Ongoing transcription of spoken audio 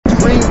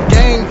Ring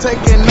game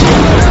taking over,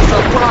 that's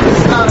a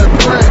promise, not a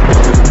threat.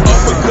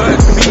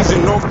 Uppercut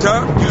season, no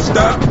time, you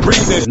stop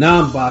breathing.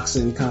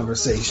 Non-boxing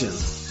conversation.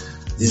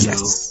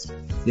 Yes.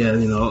 Yeah,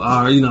 we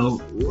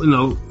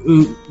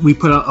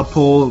put out a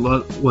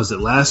poll, was it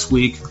last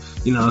week?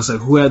 It's like,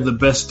 who had the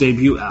best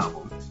debut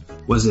album?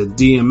 Was it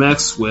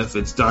DMX with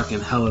It's Dark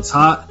and Hell It's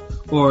Hot?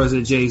 Or is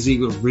it Jay-Z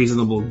with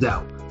Reasonable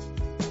Doubt?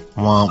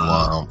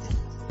 Wow.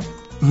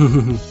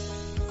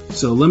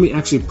 So let me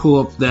actually pull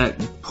up that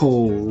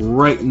poll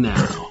right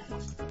now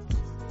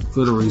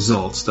for the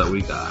results that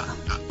we got.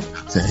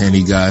 So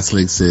Henny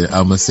Goslick said,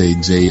 I'm going to say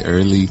Jay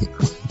early.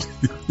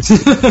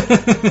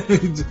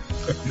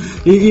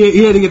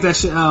 he had to get that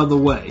shit out of the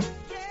way.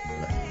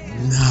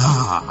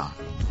 Nah.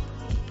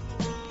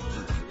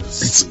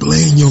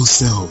 Explain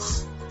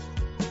yourself.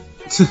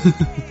 Alright,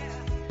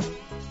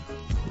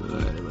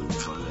 let me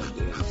find that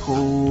damn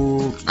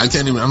poll. I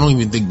don't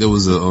even think there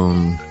was a,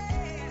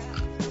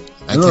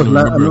 I can't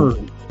remember.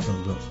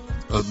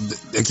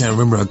 I can't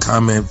remember a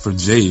comment for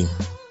Jay.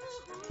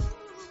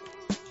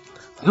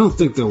 I don't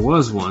think there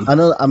was one. I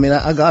know. I mean,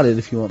 I got it.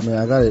 If you want, man,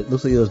 I got it.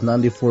 Looks like it was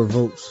 94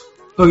 votes.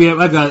 Oh yeah,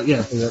 I got it. Yeah.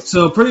 Okay.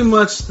 So pretty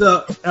much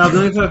out of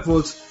 95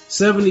 votes,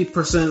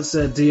 70%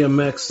 said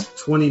DMX,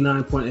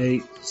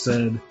 29.8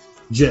 said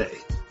Jay.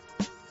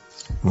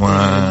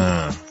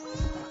 Wow.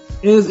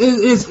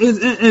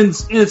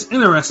 It's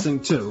interesting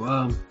too.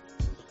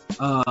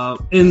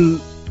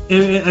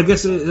 I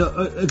guess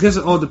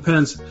it all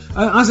depends.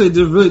 Honestly, it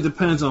really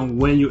depends on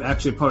when you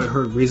actually probably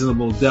heard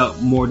Reasonable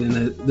Doubt more than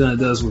it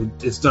does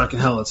with It's Dark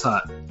and Hell It's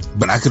Hot.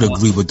 But I could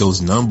agree with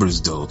those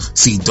numbers though.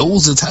 See,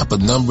 those are the type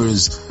of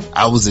numbers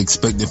I was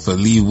expecting for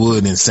Lee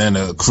Wood and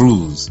Santa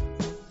Cruz.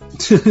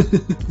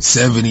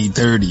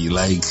 70-30.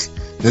 Like,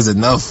 there's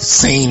enough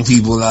sane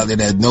people out there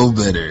that know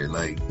better.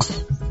 Like,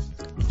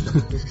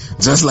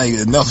 just like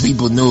enough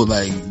people knew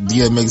like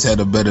DMX had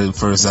a better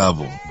first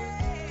album.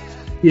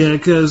 Yeah,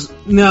 because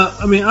now,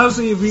 I mean,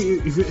 obviously,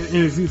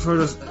 if you've heard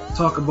us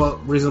talk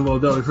about Reasonable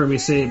Doubt, you've heard me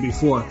say it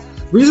before.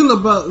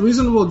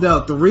 Reasonable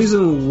Doubt, the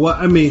reason why,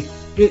 I mean,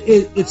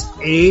 it's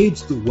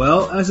aged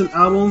well as an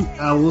album,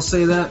 I will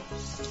say that.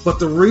 But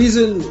the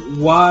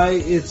reason why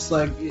it's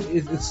like,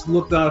 it's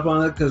looked down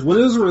upon it, because when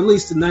it was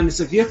released in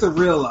 96, you have to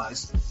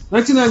realize,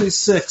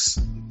 1996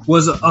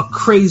 was a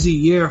crazy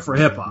year for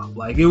hip hop.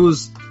 Like, it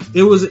was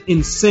an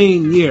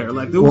insane year.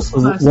 Like, there was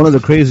one of the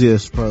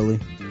craziest,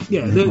 probably.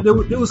 Yeah,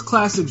 there was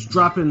classics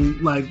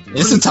dropping like.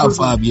 It's a top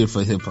 5 year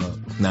for hip hop.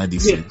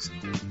 96.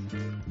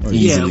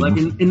 Yeah, like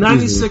in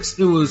 96,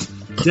 it was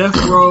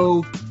Death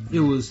Row, it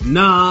was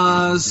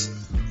Nas,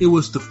 it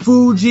was the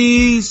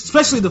Fugees,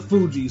 especially the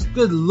Fugees.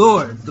 Good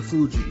Lord, the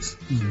Fugees.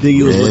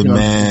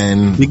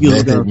 Redman,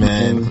 Method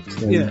Man.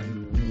 Yeah,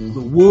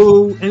 the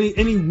Wu,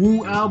 any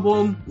Wu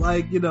album,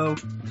 like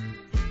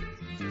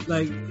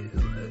like.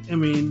 I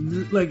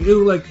mean, like it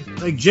was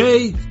like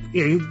Jay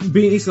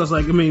being East Coast.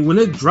 Like, I mean, when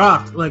it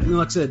dropped, like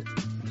I said,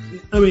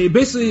 I mean,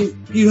 basically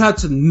you had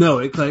to know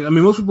it. Like, I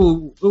mean, most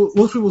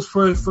people's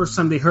first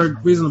time they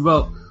heard Reasonable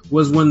Doubt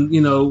was when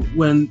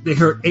they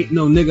heard "Ain't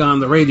No Nigga" on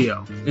the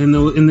radio, and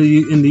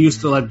they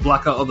used to like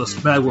block out all those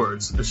bad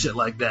words and shit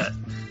like that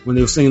when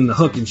they were singing the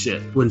hook and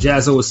shit. When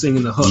Jazzo was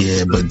singing the hook.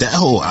 Yeah, but that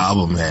whole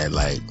album had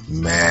like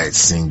mad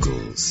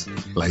singles.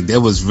 Like, they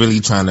was really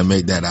trying to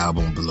make that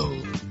album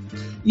blow.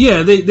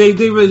 Yeah, they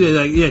really did.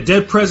 Like, yeah,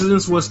 Dead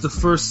Presidents was the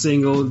first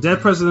single.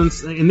 Dead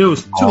Presidents, and there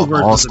was two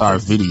versions. All-star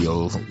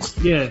video.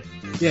 Yeah,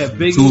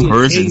 Biggie. 2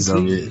 versions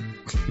of it.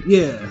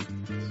 Yeah.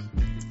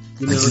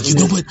 You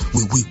know what?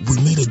 We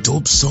made a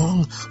dope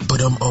song,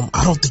 but I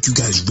don't think you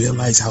guys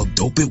realize how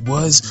dope it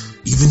was.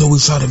 Even though we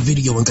shot a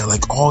video and got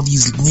like all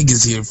these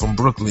niggas here from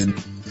Brooklyn,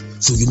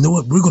 so you know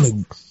what? We're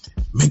gonna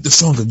make the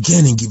song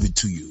again and give it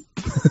to you.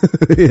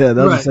 Yeah,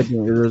 that was the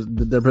second.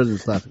 The Dead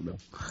Presidents classic though.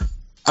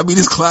 I mean,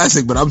 it's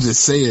classic, but I'm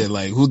just saying,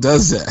 like, who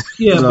does that?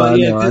 Yeah,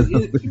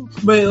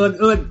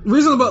 but like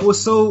Reasonable Doubt was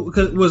so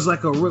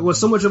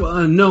much of an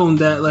unknown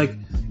that, like, I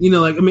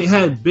mean, it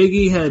had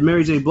Biggie, had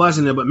Mary J. Blige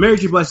in there, but Mary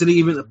J. Blige didn't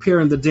even appear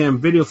in the damn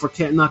video for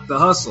 "Can't Knock the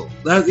Hustle."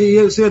 That he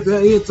had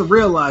to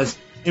realize,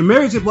 and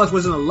Mary J. Blige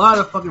was in a lot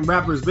of fucking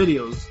rappers'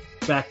 videos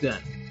back then.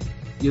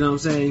 You know what I'm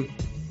saying?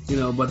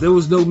 But there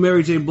was no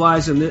Mary J.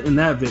 Blige in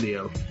that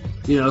video.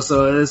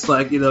 So it's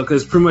like,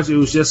 because pretty much it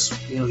was just,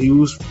 he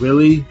was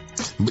really.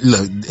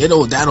 Look,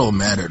 that don't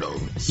matter though.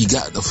 He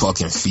got the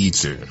fucking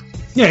feature.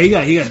 Yeah, he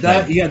got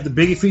that. He got the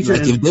Biggie feature.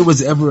 Like, if there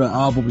was ever an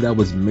album that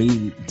was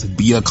made to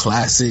be a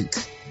classic,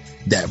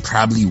 that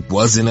probably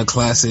wasn't a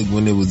classic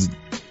when it was,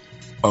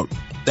 or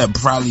that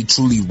probably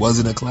truly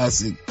wasn't a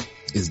classic,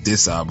 is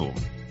this album.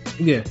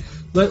 Yeah.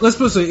 Let's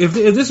put it this way,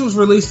 if this was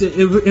released, if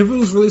it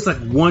was released like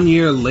 1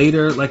 year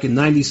later, like in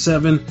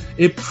 97,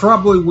 it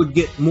probably would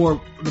get more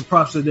the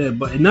props it did.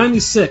 But in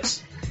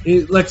 96,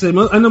 like I said,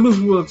 I know most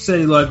people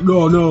say like,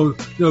 no,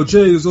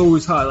 Jay is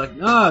always hot. Like,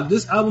 nah,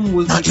 this album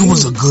was. It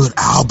was a good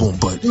album,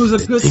 but it was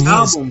a good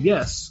album.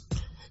 Yes.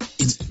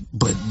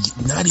 But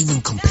not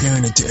even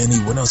comparing it to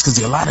anyone else, because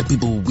a lot of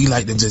people, we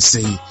like to just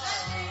say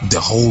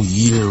the whole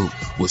year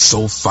was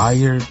so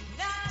fire.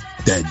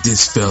 that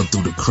this fell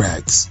through the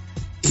cracks.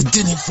 It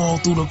didn't fall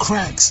through the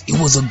cracks. It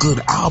was a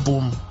good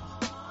album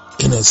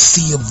in a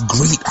sea of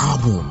great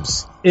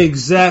albums.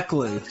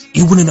 Exactly.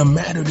 It wouldn't have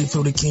mattered if it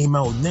would have came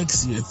out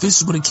next year. If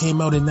this would have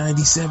came out in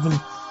 97,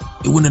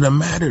 it wouldn't have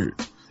mattered.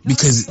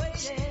 Because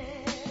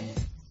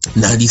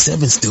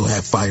 97 still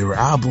had fire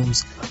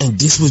albums, and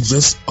this was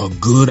just a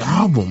good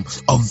album.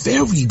 A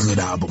very good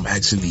album,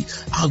 actually.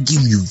 I'll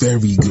give you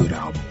very good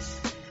album.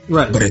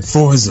 Right. But as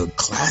far as a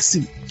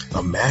classic,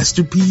 a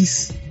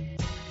masterpiece,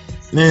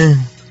 nah,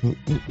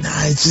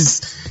 it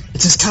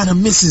just kind of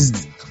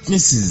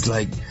misses,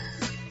 like,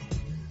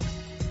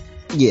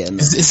 yeah, no.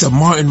 It's a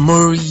Martin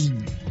Murray,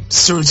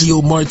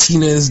 Sergio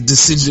Martinez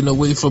decision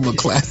away from a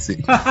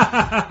classic.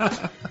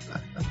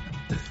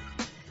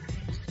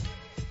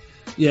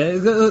 Yeah,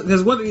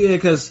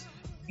 because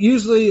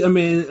usually,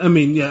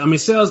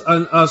 sales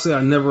obviously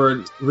are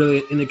never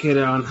really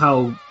indicated on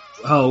how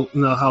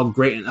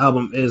great an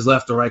album is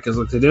left or right. Because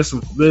there's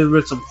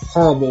been some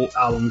horrible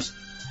albums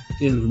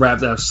in rap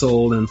that have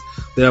sold, and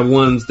there are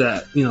ones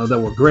that that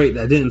were great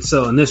that didn't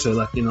sell initially,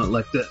 like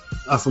the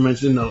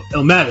aforementioned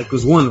Illmatic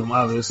was one of them,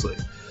 obviously.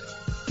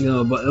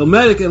 But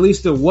Illmatic, at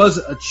least there was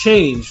a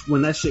change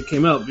when that shit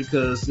came out,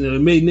 because it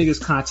made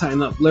niggas kind of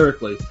tighten up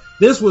lyrically.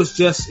 This was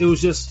just,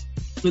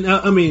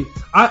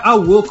 I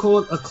will call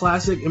it a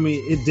classic.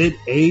 It did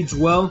age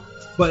well,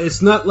 but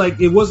it's not like,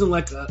 it wasn't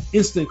like an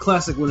instant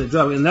classic when it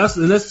dropped. And that's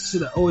the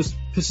shit that always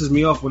pisses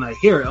me off when I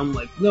hear it. I'm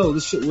like, no,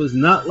 this shit was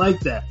not like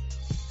that.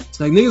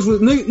 Like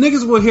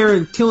niggas were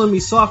hearing Killing Me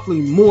Softly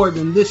more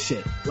than this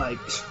shit. Like,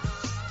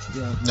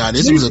 yeah. Nah,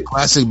 this was a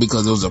classic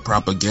because it was a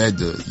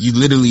propaganda. You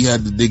literally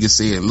had the niggas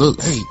saying,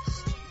 look, hey,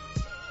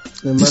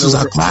 this was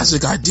a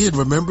classic I did,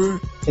 remember?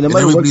 And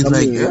everybody's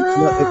like,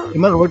 yeah. It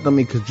might have worked on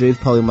me because Jay's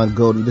probably my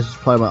GOAT, and this is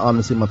probably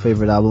honestly my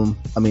favorite album.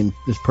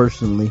 Just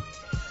personally.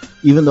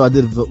 Even though I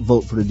did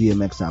vote for the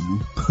DMX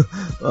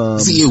album.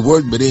 See, it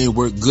worked, but it didn't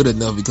work good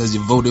enough because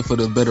you voted for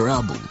the better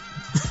album.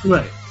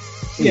 Right.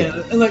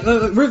 Yeah, and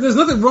there's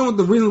nothing wrong with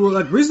the Reasonable.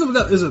 Like, Reasonable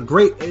Doubt is a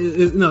great. I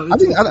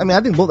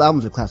think both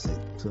albums are classic.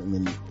 So,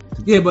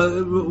 yeah,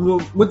 but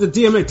with the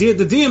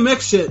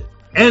DMX shit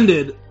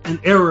ended an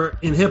era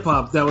in hip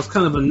hop that was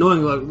kind of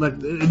annoying. Like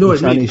it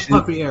annoyed me. The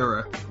Puffy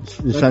era,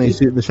 the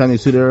shiny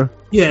suit era.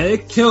 Yeah,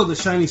 it killed the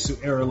shiny suit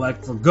era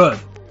for good.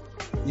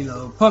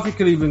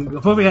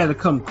 Puffy had to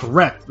come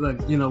correct.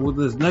 With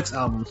his next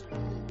albums.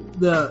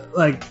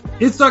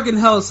 It's Dark and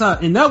Hell is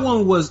Hot, and that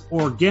one was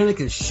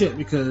organic as shit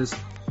because.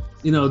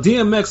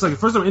 DMX, the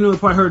first time anyone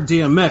probably heard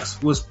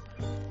DMX was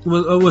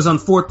on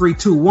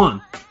 4321.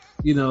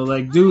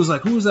 Dude was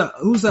like, who's that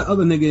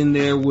other nigga in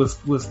there with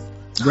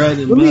Red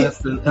and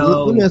Meth and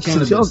L and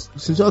Cannabis?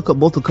 Since y'all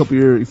both a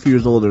few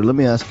years older, let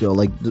me ask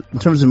y'all, in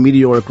terms of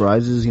meteoric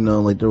rises,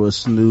 there was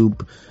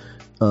Snoop,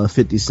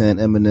 50 Cent,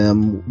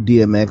 Eminem,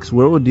 DMX.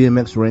 Where would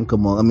DMX rank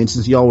among?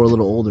 Since y'all were a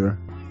little older.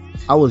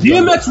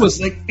 DMX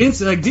was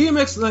instant.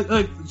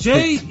 DMX,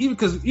 Jay,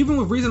 even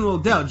with Reasonable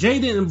Doubt, Jay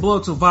didn't blow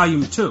till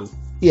Volume 2.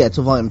 Yeah, it's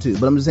a Volume 2.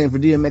 But I'm just saying for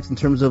DMX in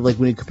terms of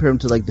when you compare him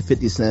to the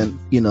 50 Cent,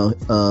 the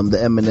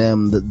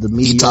Eminem, the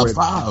meteoric. He top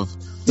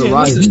 5. The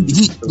rise.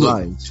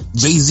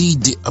 Jay-Z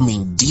did,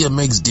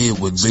 DMX did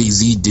what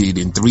Jay-Z did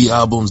in 3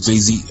 albums.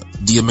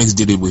 DMX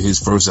did it with his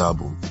first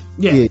album.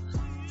 Yeah.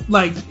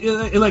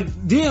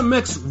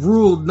 DMX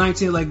ruled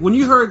 19. When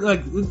you heard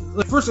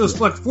first it was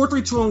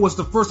 4321 was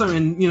the first time,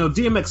 and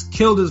DMX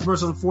killed his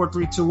verse on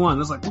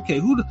 4321. It's like, okay,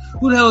 who the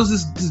hell is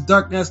this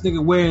dark ass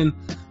nigga wearing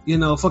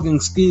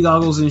fucking ski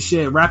goggles and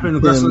shit, rapping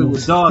aggressively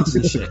with dogs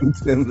and shit.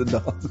 The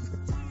dogs.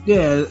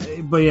 Yeah,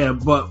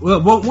 but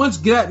once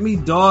Get At Me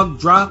Dog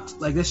dropped,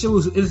 that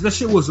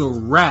shit was a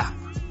rap.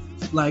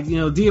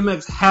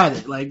 DMX had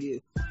it. I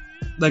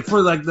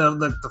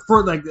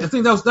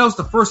think that was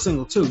the first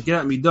single too. Get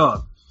At Me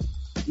Dog.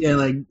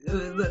 Yeah,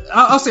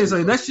 I'll say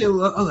something. That shit, I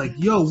was like,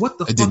 yo, what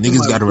the fuck? The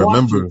niggas gotta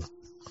remember,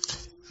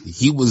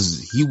 he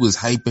was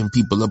hyping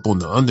people up on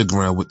the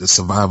underground with the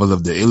Survival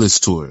of the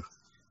Illest tour.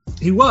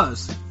 He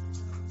was.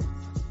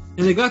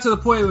 And it got to the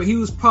point where he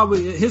was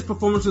probably, his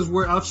performances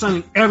were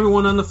outshining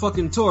everyone on the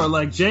fucking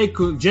tour. Jay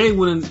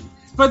wouldn't,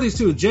 but these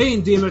two, Jay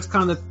and DMX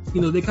kind of,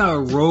 they kind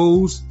of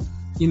rose,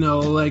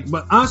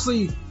 but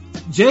honestly,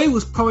 Jay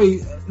was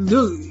probably,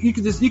 you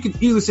could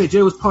easily say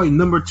Jay was probably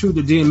number 2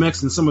 to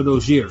DMX in some of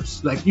those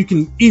years. You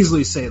can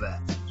easily say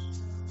that.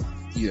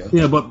 Yeah.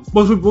 Yeah, but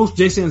most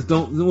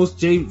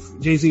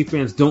Jay-Z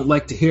fans don't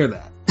like to hear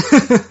that.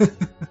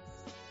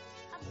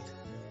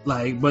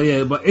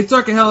 But It's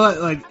Dark and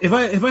Hell.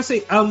 If I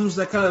say albums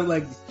that kind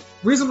of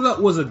Reasonable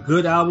Doubt was a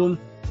good album,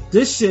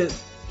 this shit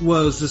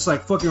was just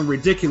fucking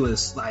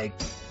ridiculous.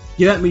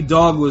 Get At Me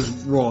Dog was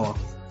raw.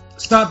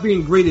 Stop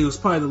Being Greedy was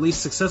probably the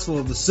least successful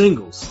of the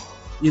singles.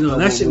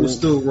 That shit was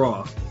still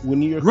raw.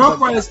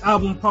 Rough Riders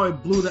album probably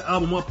blew the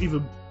album up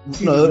even.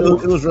 No,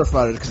 it was Rough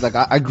Riders because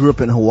I grew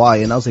up in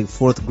Hawaii and I was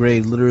 4th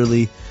grade,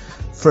 literally.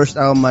 First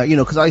album,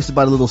 because I used to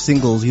buy the little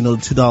singles, $2,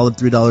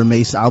 $3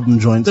 Mace album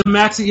joints. The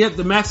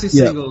maxi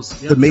singles.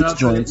 The Mace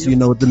joints,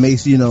 with the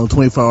Mace,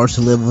 24 Hours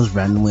to Live was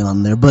randomly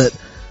on there. But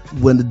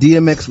when the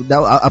DMX,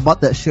 I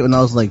bought that shit when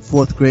I was like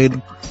 4th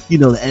grade. You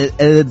know, the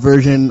edited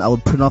version. I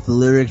would print off the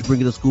lyrics, bring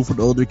it to school for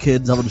the older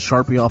kids. I would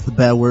Sharpie off the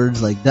bad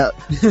words, like that.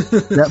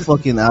 That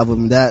fucking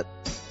album, that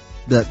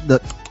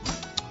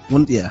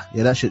one, yeah,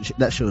 that shit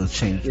was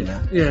changed,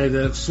 man. Yeah,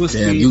 the Swiss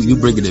Damn, beats, you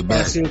bringing it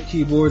back.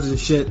 Keyboards and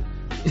shit.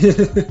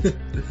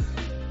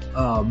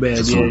 Oh man,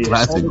 It's yeah.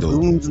 classic All the though.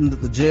 rooms and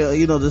the jail,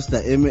 you know, just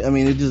that image. I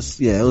mean, it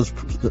was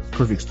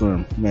perfect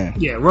storm, man.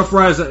 Yeah, Rough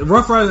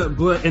Rider,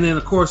 but and then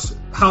of course,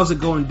 How's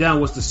It Going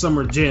Down was the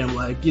summer jam.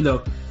 Like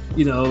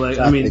like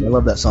I mean, I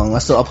love that song.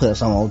 I'll play that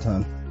song all the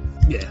time.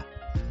 yeah.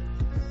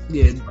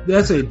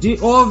 That's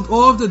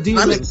all of the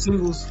DMX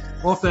singles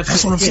off that.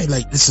 That's shit. what I'm saying.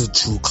 Like, it's a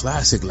true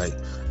classic. Like,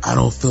 I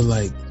don't feel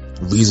like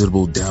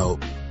Reasonable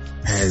Doubt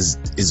has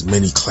as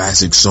many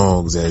classic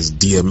songs as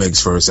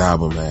DMX first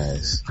album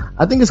has.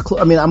 I think it's.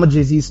 I mean, I'm a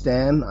Jay-Z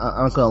stan.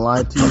 I'm not gonna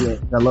lie to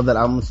you. I love that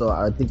album, so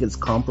I think it's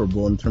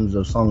comparable in terms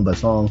of song by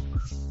song.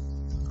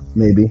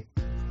 Maybe.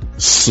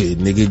 Shit,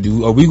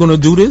 nigga, are we gonna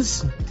do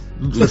this?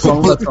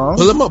 Song by song?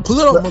 Pull him up,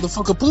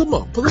 motherfucker. Pull him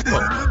up.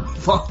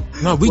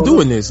 No, we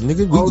doing this,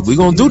 nigga. We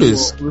gonna do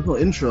this. There's no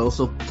intro,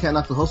 so Can't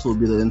Knock the Hustle will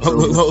be the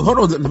intro. Hold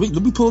on,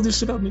 let me pull this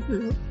shit up,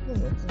 nigga.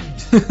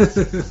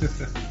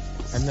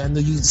 And then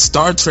you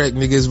Star Trek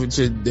niggas with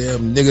your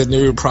damn nigga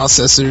nerd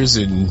processors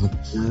and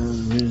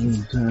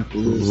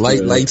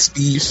light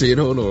speed shit.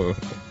 Hold on.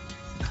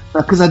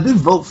 Because I did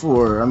vote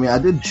for. I mean, I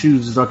did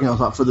choose Dark Knight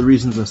Hilltop for the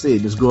reasons I say.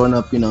 Just growing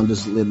up,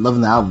 just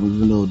loving the album.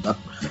 Even though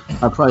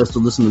I probably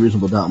still listen to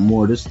Reasonable Doubt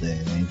more this day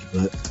and age,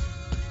 but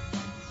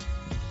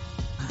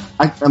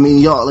I mean,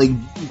 y'all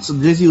so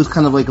Jay-Z was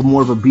kind of like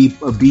more of a B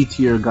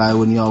tier guy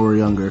when y'all were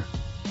younger.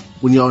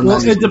 When y'all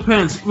were it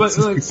depends. But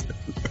the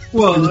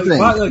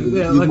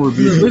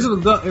original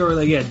Doubt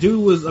era, dude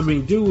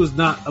was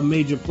not a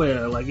major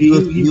player. Like he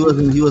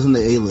wasn't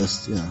the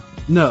A-list. Yeah.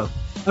 No.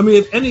 I mean,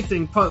 if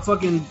anything,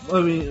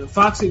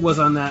 Foxy was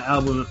on that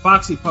album, and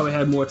Foxy probably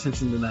had more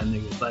attention than that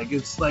nigga.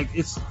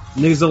 It's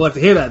niggas don't like to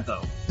hear that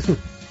though.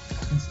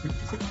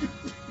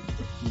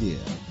 Yeah.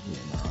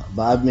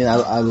 But I mean,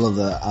 I love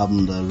that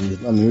album.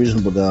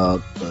 Reasonable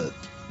Doubt, but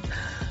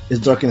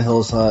it's Dark and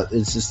Hell's Hot.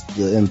 It's just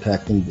the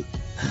impact and.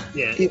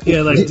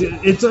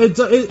 It's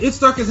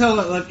dark as hell.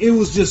 Like it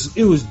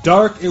was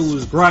dark. It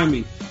was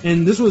grimy,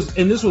 and this was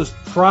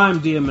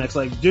prime DMX.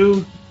 Like,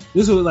 dude,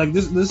 this was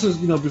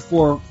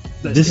before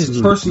his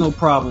personal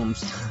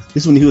problems.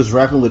 This is when he was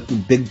rapping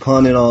with Big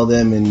Pun and all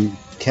them and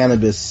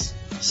Cannabis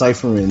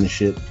ciphering and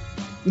shit.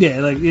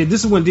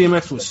 This is when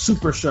DMX was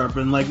super sharp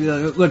and like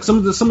some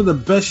of the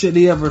best shit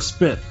he ever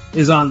spit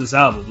is on this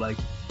album. Like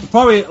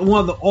probably one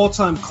of the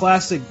all-time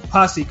classic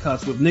posse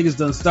cuts with niggas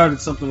done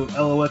started something with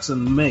LOX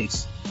and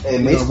Mace. Hey,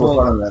 Mace was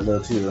on that though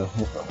too. Though.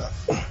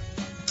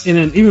 And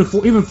then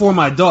even for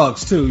my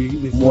dogs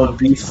too.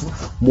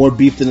 More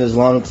beef than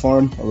Islamic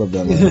Farm. I love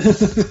that man.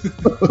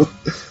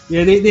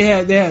 Yeah,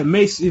 they had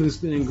Mace even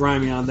spinning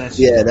grimy on that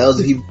shit. Yeah, that was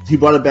he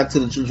brought it back to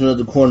the Children of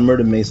the Corn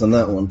murder Mace on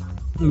that one.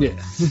 Yeah.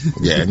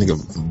 Yeah,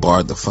 nigga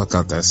barred the fuck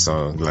out that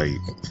song. Like,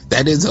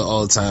 that is an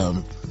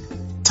all-time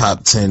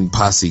top 10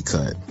 posse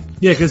cut.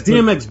 Yeah, because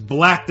DMX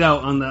blacked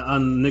out on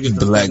niggas. He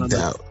blacked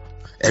out.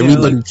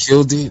 Everybody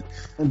killed it.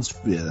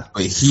 Yeah.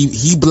 But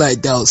he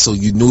blacked out, so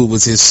you knew it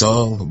was his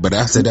song. But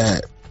after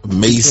that,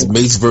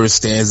 Mace verse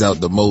stands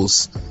out the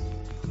most.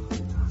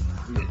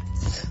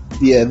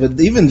 Yeah, but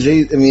even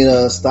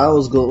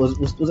Styles was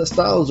that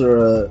Styles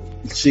or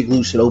Sheek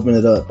Luke should open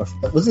it up?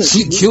 Wasn't it?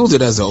 She killed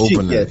it as an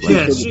opener.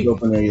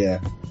 Yeah,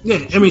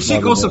 I mean,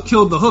 Sheek also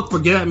killed the hook for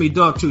 "Get at Me,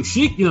 Dog" too.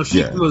 Sheek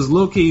was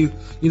low key,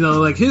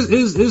 like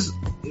his.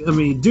 I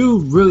mean,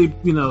 dude, really,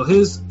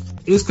 his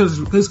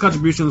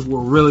contributions were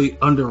really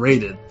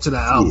underrated to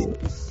that album.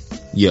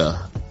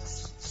 Yeah.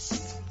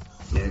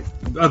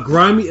 A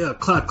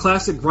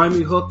classic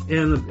grimy hook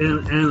and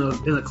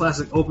a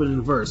classic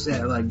opening verse.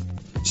 Yeah, like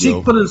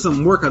Sheek put in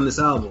some work on this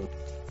album.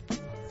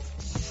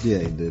 Yeah,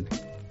 he did.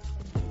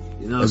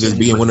 Just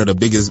being one of the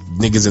biggest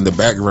niggas in the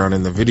background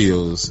in the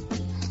videos.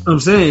 I'm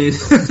saying.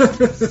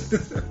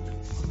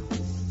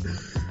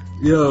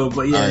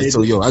 But yeah.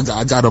 Alright,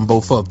 I got them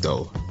both up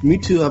though. Me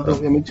too.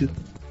 Me too.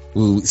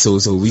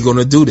 So we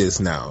gonna do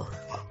this now.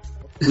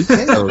 We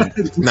can.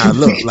 Now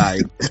look,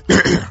 like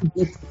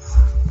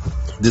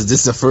this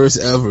is the first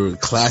ever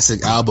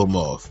classic album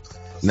off.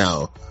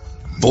 Now,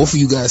 both of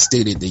you guys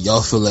stated that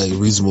y'all feel like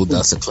Reasonable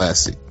Doubt's a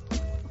classic.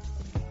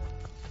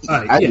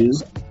 I do.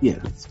 Yeah.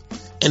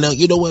 And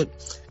you know what?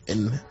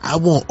 And I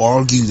won't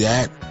argue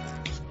that,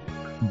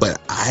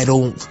 but I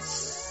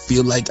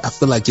feel like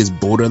it's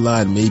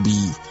borderline, maybe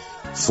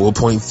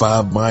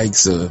 4.5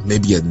 mics or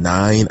maybe a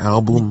 9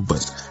 album,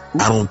 but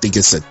I don't think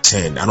it's a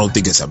 10. I don't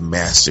think it's a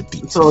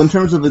masterpiece. So in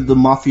terms of the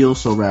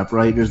mafioso rap,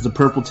 right? There's the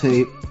Purple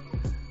Tape.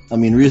 I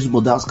mean, Reasonable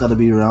Doubt's got to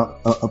be around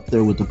up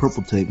there with the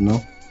Purple Tape, no?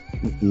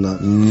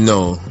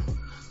 No,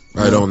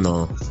 I don't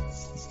know.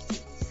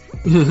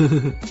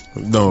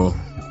 No.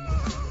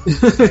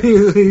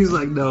 He's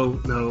like, no.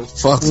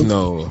 Fuck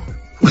no.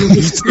 Are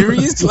you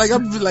serious?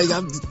 I'm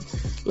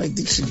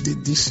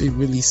this shit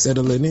really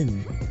settling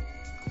in.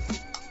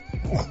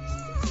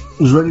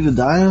 Was Ready to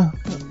Die a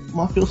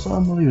Mafia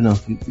song? I don't even know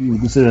if you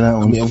consider that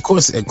one. I mean, of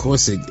course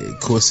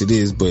it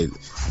is, but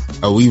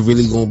are we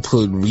really gonna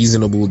put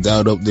Reasonable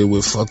Doubt up there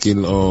with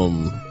fucking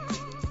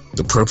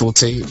the Purple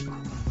Tape?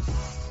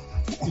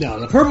 No,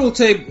 the Purple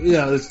Tape,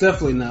 it's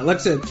definitely not. Like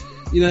I said,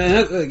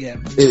 yeah.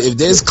 If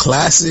there's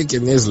classic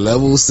and there's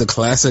levels to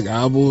classic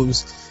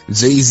albums,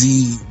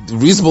 Jay-Z,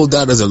 Reasonable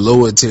Doubt is a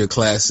lower tier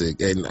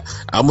classic, and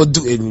I'm gonna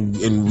do,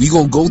 and we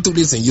gonna go through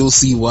this, and you'll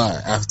see why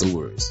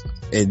afterwards.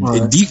 And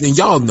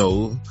y'all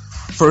know.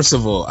 First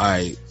of all,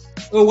 well,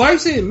 why are you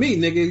saying me,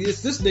 nigga?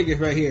 It's this nigga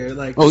right here.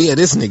 Like, oh yeah,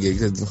 this nigga,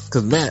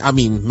 cause Matt,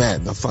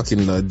 the fucking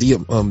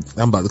DM.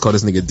 I'm about to call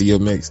this nigga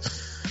DMX.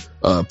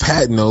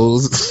 Pat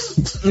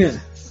knows. Yeah.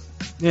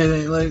 Yeah,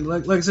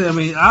 like I said, I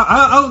mean,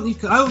 I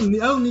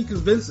don't need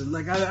convincing.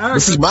 Like, but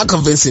see, my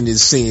convincing to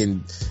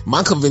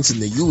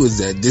you is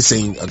that this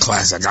ain't a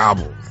classic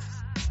album.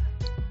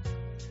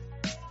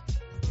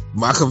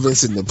 My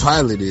convincing the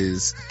Pilot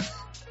is,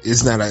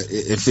 it's not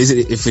if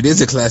it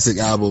is a classic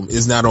album,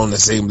 it's not on the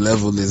same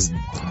level as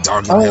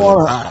Dark and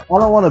Heaven High. I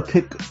don't want to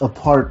pick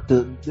apart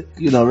the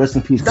rest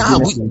in peace. Nah,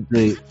 it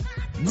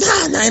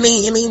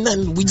ain't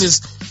nothing. We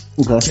just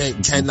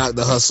can't knock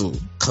the hustle.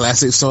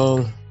 Classic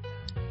song.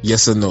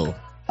 Yes or no?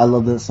 I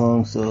love that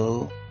song.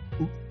 So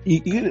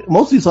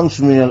most of these songs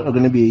for me are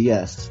going to be a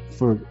yes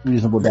for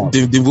Reasonable Doubt.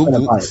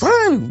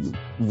 Fine.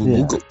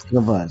 We'll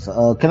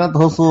go. Can I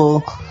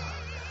Hustle?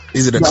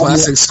 Is it a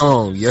classic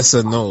song? Yes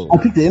or no? I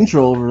picked the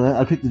intro over that.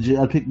 I picked the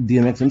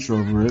DMX intro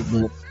over it.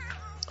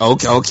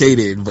 But okay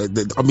then. But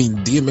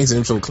DMX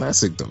intro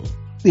classic though.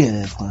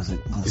 Yeah, it's classic.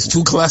 It's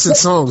two classic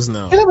songs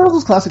now. Yeah, that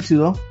was classic too,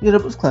 though. Yeah,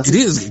 that was classic.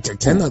 It is.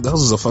 Ken That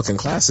was a fucking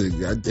classic.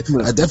 I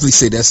definitely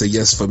say that's a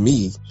yes for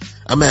me.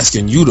 I'm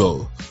asking you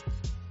though.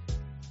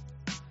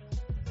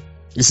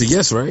 It's a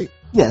yes, right?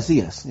 Yeah, it's a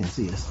yes.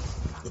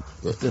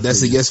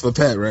 That's a yes for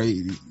Pat, right?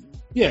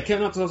 Yeah,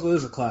 Ken That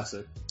is a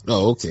classic.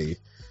 Oh, okay.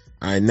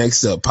 All right,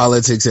 next up,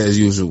 Politics as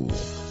Usual.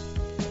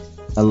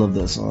 I love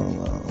that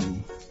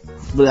song.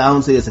 But I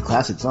don't say it's a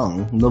classic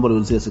song. Nobody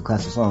would say it's a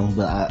classic song,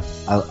 but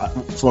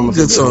it's one of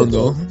good song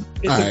though.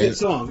 It's a good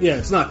song. Yeah,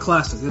 it's not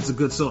classic. It's a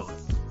good song.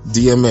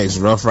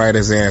 DMX, Rough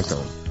Riders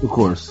Anthem. Of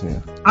course, yeah.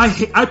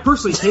 I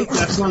personally hate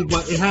that song,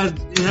 but it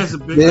has a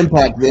big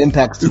the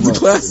impact's too much.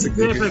 Classic.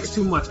 The impact's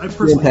too much. I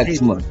personally hate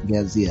too much.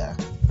 Yes, yeah.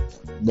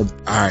 All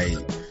right,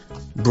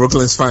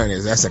 Brooklyn's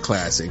Finest. That's a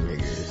classic,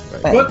 nigga.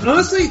 But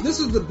honestly,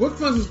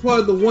 Brooklyn was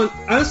probably the one.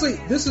 Honestly,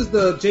 this is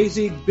the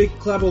Jay-Z Big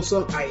Collabo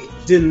song I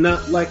did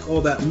not like all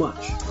that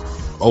much.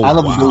 Oh, I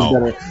love the Bills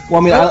better. Well,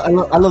 I mean, I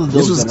love the Bills better.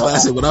 This was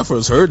classic when I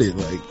first heard it.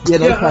 Like,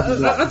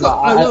 I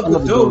thought I Love the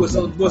Dough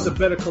was a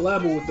better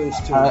collabo with those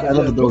two. I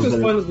love the Bills better.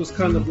 Brooklyn's Finest was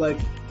kind of like.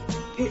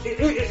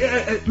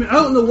 I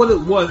don't know what it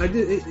was.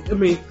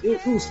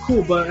 It was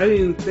cool, but I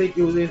didn't think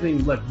it was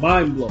anything like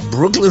mind blowing.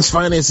 Brooklyn's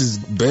Finest is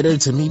better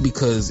to me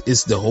because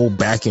it's the whole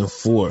back and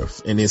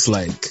forth, and it's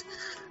like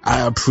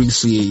I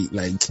appreciate,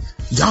 like,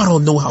 y'all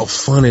don't know how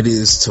fun it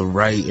is to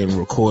write and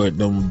record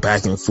them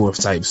back and forth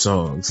type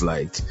songs.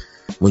 Like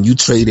when you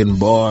trade in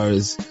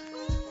bars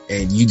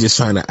and you just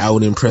trying to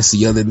out impress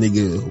the other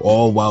nigga,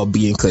 all while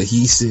being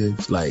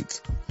cohesive. Like,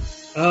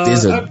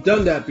 I've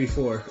done that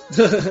before.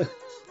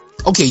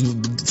 Okay,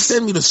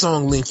 send me the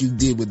song link you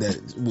did with that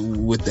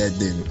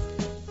then.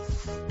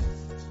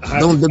 I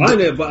don't find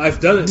it, but I've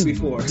done it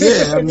before.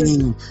 Yeah, I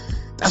mean,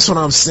 that's what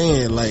I'm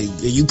saying. Like,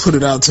 you put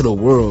it out to the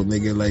world,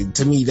 nigga. Like,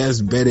 to me, that's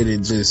better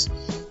than just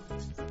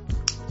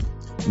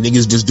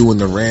niggas just doing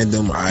the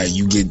random. Alright,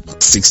 you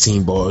get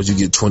 16 bars, you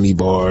get 20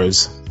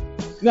 bars.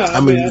 No,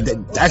 I mean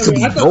that could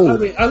be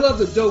dope. I love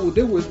the dope.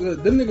 Them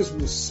niggas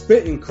was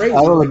spitting crazy.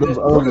 I didn't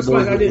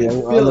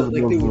feel it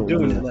like they were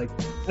doing it. Like,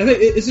 I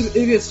think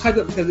it gets hyped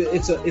up because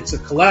it's a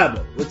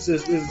collab. It's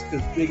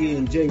because Biggie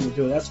and Jay were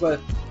doing it. That's why.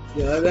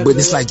 But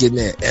it's like in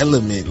that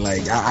element.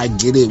 Like, I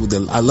get it with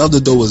I love the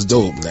dough was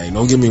dope. Like,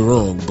 don't get me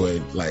wrong,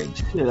 but like,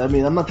 shit, I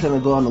mean, I'm not trying to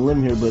go on a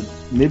limb here, but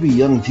maybe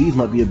Young G's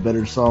might be a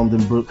better song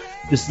than Brook,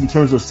 just in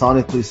terms of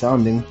sonically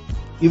sounding.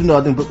 Even though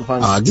I think Brooklyn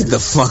Finest. Get the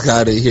fuck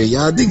out of here!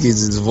 Y'all think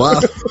it's just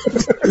wild.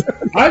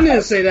 I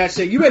didn't say that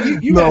shit. You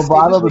no, but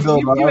I love the dough.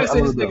 You say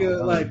this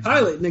nigga like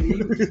Pilot,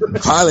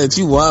 nigga. Pilot,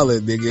 you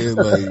wildin', nigga.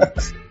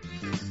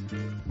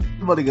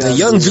 Like,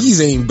 Young G's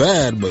ain't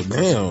bad, but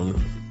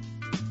damn.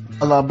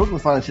 A lot of Brooklyn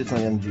Finest shit's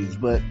on Young G's,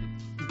 but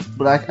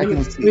I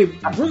can see.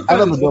 I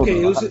love the dough.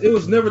 Okay, it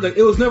was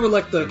never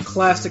like the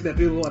classic that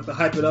people like to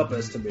hype it up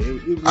as to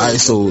me. Alright,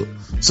 so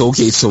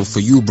for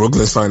you,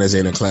 Brooklyn's Finest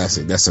ain't a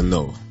classic. That's a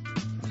no.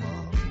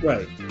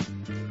 Right.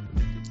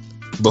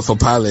 But for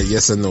Pilot,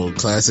 yes or no,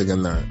 classic or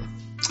not?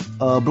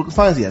 Brooklyn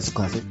Finest, yeah, it's a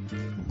classic.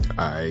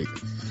 Alright.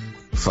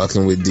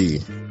 Fucking with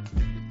D.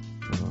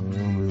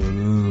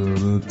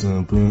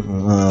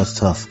 It's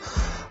tough.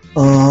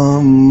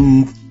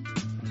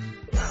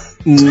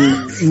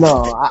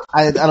 No,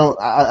 I don't.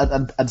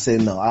 I'd say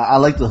no. I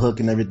like the hook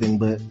and everything,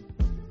 but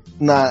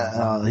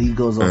not. He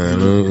goes off.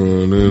 It's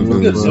a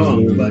good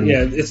song, but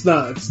yeah, it's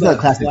not a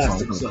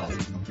classic song.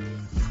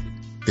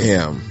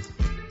 Damn.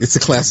 It's a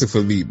classic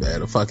for me,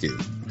 man. Fuck it.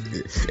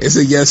 it's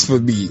a yes for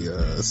me.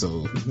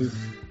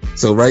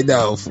 So right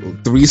now,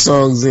 3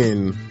 songs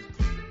in,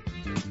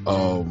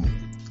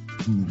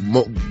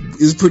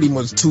 it's pretty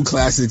much 2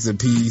 classics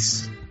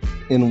apiece.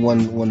 In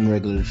one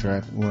regular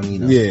track,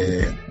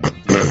 Yeah.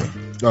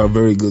 A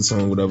very good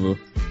song, whatever.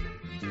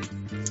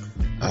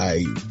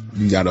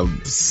 We got a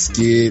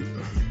skit.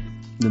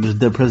 There's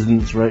Dead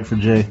Presidents, right, for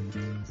Jay.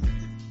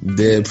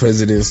 Dead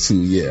Presidents 2,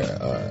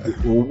 yeah.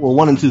 Well,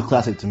 1 and 2 is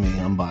classic to me.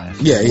 I'm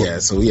biased. Yeah.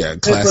 So yeah,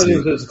 classic. Dead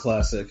Presidents is a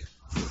classic.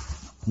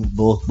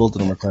 Both of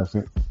them are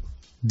classic.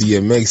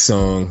 DMX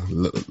song,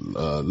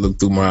 Look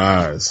Through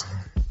My Eyes.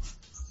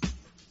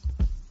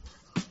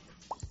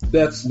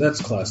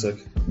 That's classic.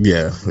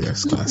 Yeah,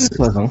 it's classic. It's a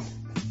classic song.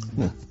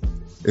 Yeah.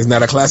 It's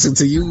not a classic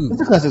to you?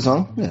 It's a classic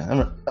song.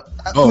 Yeah.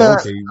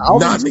 Okay.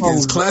 Nah, nigga,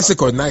 it's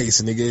classic or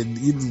nice, nigga.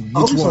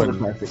 Which one?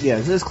 Classic. Yeah,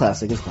 it's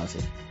classic. It's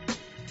classic.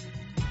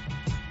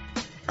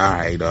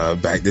 Alright,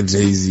 back to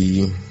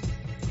Jay-Z.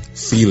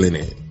 Feeling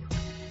It.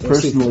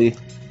 Personally,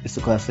 it's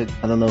a classic.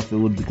 I don't know if it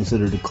would be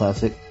considered a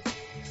classic.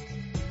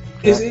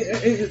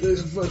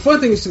 The funny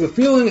thing is, the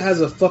Feeling has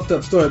a fucked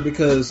up story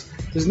because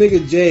this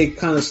nigga Jay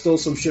kind of stole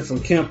some shit from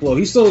Camp Lo.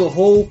 He stole the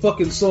whole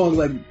fucking song.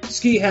 Like,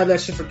 Ski had that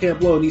shit for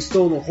Camp Lo, and he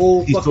stole the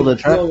whole fucking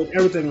flow and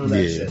everything on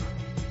that shit.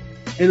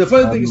 And the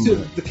funny thing is,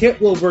 too, the Camp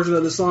Lo version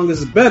of the song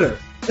is better.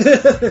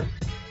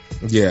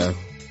 Yeah.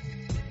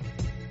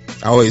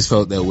 I always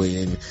felt that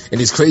way. And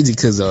it's crazy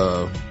because,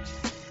 I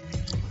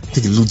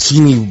think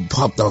Lucchini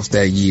popped off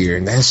that year,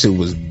 and that shit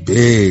was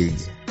big.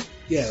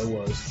 Yeah, it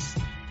was.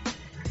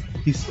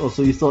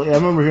 So you stole? Yeah, I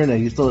remember hearing that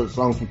he stole a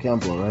song from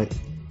Camp Lo, right?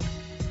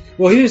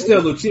 Well, he didn't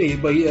steal Lucchini,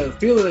 but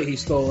Feeling It he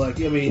stole. Like,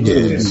 I mean,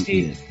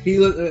 Ski.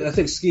 I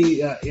think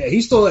Ski.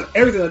 He stole like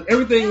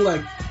everything,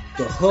 like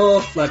the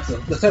hoof, like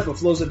the type of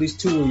flows that these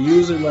two were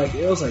using. Like,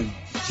 it was like,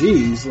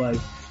 geez, like,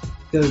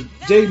 because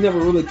Jay never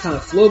really kind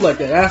of flowed like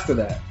that after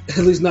that. At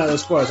least not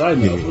as far as I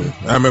know. Yeah.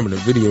 I remember the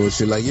video and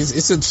shit. Like,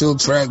 it's a chill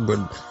track, but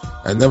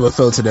I never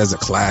felt it as a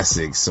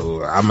classic.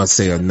 So I must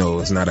say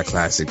no. It's not a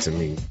classic to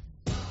me.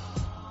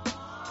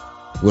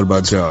 What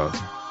about y'all?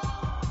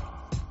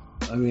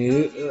 I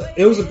mean,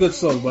 it was a good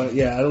song, but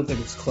yeah, I don't think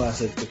it's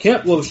classic. The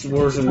Camp Lo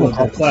version was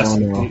a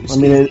classic. I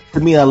mean, to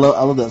me, I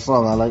love that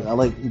song. I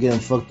like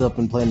getting fucked up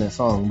and playing that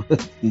song,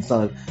 but it's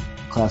not a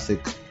classic,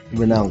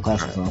 renowned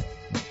classic song.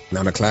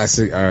 Not a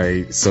classic. All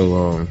right,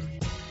 so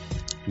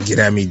Get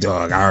At Me,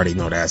 Dog. I already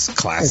know that's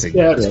classic.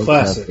 Yeah, it's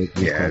classic.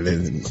 Yeah, I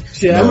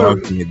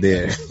remember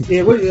there.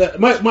 Yeah,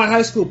 my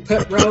high school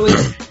pep rally,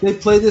 they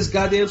played this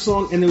goddamn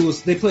song, and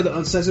they played the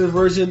uncensored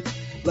version.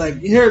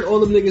 Like, you heard all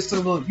them niggas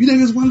talking about, you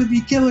niggas want to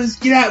be killers,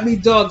 get at me,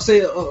 dog.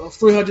 Say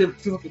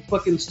 300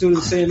 fucking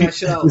students saying that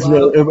shit out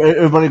loud.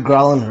 Everybody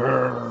growling.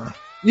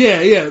 Yeah.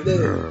 Yeah,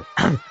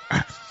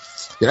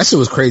 that shit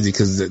was crazy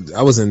because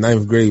I was in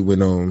 9th grade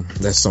when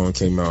that song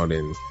came out,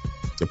 and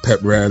the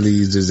pep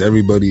rallies, just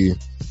everybody.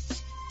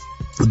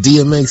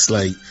 DMX,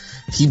 like,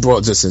 he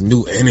brought just a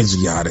new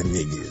energy out of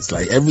niggas.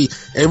 Like, every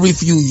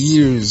few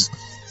years,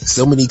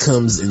 somebody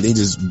comes and they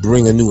just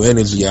bring a new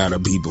energy out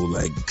of people.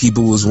 Like,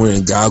 people was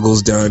wearing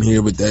goggles down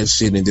here with that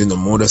shit, and then the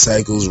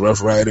motorcycles,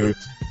 Rough Rider.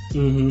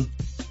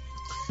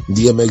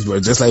 DMX, bro,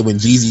 just like when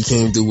Jeezy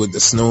came through with the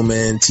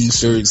Snowman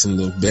t-shirts and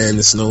the band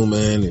The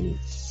Snowman, and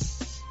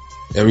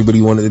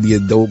everybody wanted to be a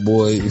dope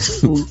boy.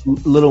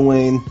 Lil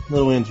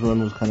Wayne's run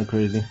was kind of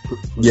crazy.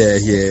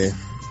 Yeah.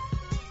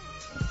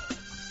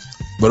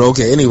 But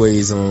okay,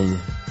 anyways,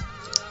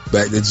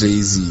 back to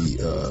Jay-Z,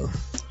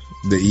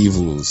 The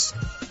Evils.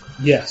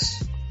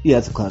 Yes. Yeah,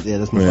 it's a classic. Yeah,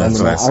 that's my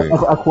classic.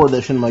 I quoted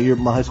that shit in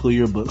my high school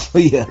yearbook.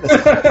 But yeah.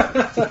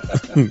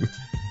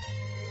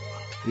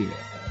 Yeah.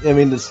 I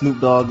mean, the Snoop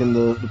Dogg and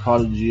the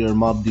Prodigy or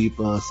Mobb Deep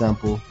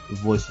sample the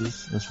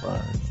voices. That's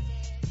fine.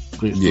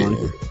 Great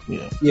story.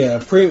 Yeah.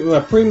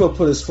 Primo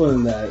put his foot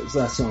in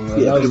that song.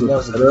 Right? Yeah, that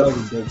was a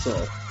good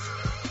song.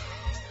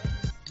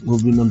 Will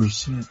be number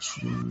 6.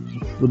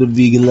 Would it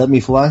be Let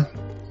Me Fly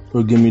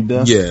or Give Me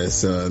Death?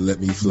 Yes, Let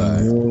Me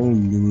Fly.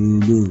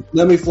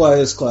 Let Me Fly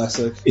is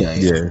classic.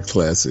 Yeah,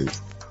 classic.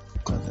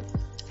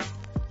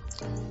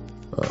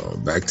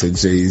 Back to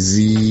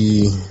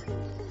Jay-Z.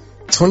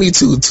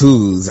 22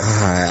 Twos.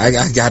 I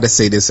gotta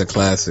say this a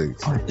classic.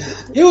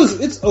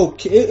 It's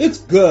okay. It's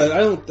good. I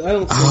don't.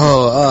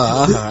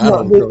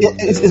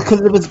 It's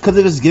because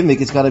of its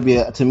gimmick. It's got to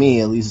be to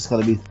me at least. It's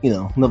got to be.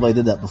 Nobody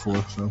did that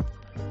before. So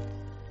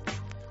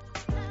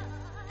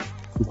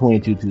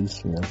 22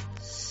 Twos.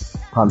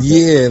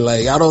 Yeah,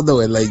 like I don't know,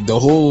 like the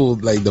whole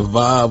like the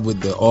vibe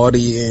with the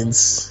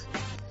audience.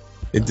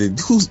 Do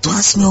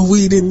I smell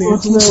weed in there?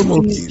 Who's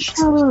smoking?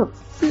 Shut up.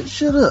 Bitch,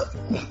 shut up.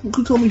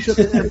 Who told me shut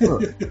the heck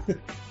up?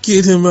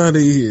 Get him out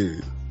of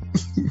here.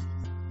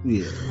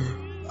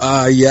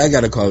 Yeah. Yeah, I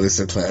gotta call this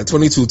a classic.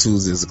 22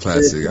 Twos is a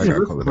classic. I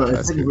gotta call it a classic.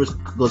 I think Risk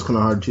goes kind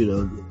of hard too,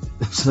 though.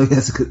 So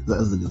that's a good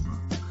one.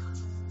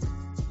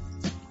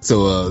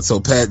 So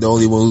Pat, the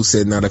only one who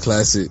said not a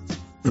classic.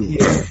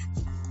 Yeah.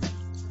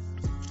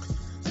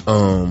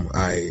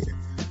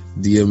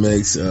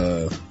 DMX,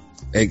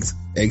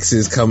 X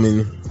is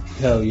coming.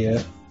 Hell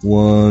yeah.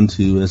 1,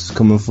 2, it's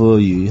coming for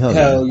you.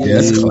 Hell yeah. Yeah,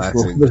 that's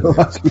classic.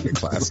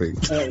 Classic.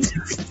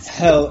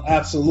 Hell,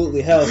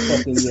 absolutely. Hell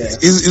fucking yeah.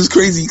 It's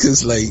crazy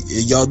because, like,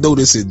 y'all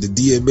notice it, the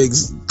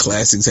DMX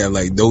classics have,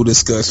 like, no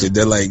discussion.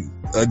 They're, like,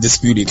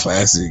 undisputed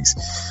classics.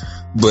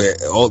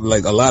 But,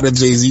 like, a lot of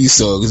Jay-Z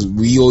songs,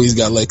 we always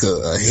got, like,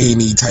 a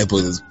Haney type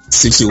of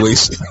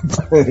situation.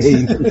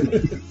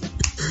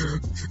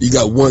 You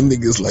got one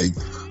nigga's like,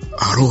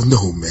 I don't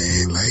know,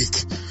 man.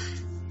 Like,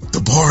 the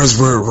bars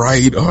weren't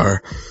right,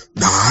 or,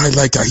 nah, I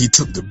like how he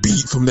took the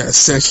beat from that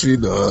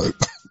session.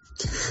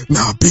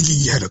 Nah,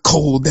 Biggie had a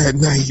cold that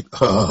night.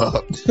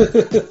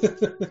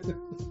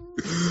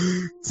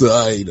 So,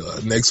 alright,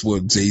 next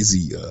one,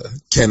 Jay-Z,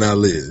 Can I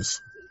Live?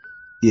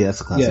 Yeah,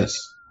 that's a classic.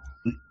 Yes.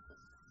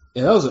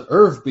 Yeah, that was an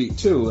Irv beat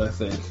too, I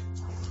think.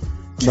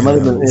 Is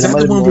that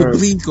the one with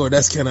Bleak, or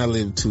that's Can I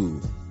Live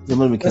too?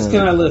 That's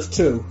Can I Live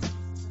too.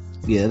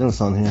 Yeah, that's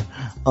on here.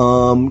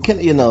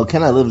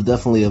 Can I Live is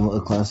definitely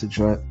a classic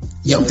track.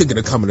 Yeah, I'm thinking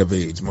of Coming of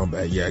Age. My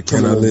bad. Yeah,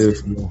 Can I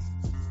Live?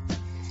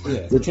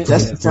 Yeah,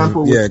 that's the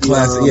sample. Yeah, with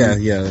classic. The,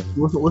 yeah.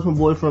 What's my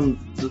boy from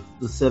the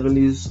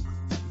 70s?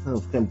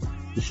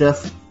 The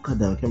chef. God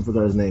damn, I can't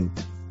forget his name.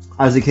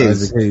 Isaac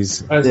Hayes.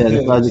 Yeah,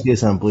 the Isaac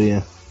Hayes sample.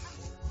 Yeah,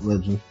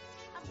 legend.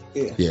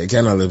 Yeah,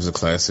 Can I Live is a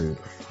classic.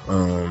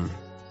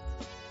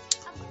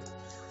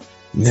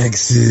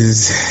 Next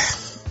is,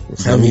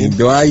 I mean,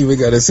 do I even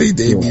gotta say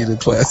Damien a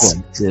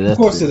classic? Of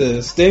course it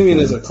is. Damien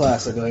is a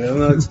classic. Like, I'm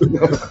not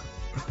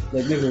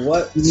like, nigga,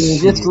 what?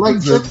 Just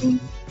like Chucky.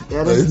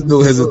 There's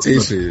no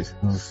hesitation.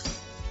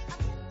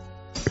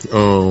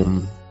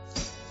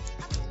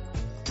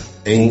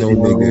 Ain't no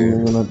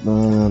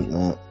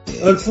nigga.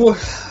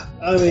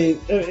 I mean,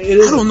 it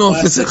is. I don't know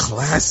if it's a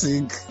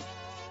classic.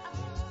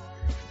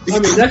 I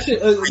mean, that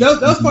shit. That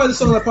was probably the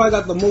song that probably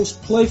got the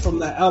most play from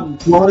that album.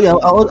 Well, yeah,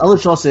 I'll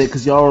let y'all say it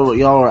because y'all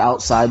were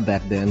outside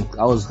back then.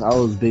 I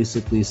was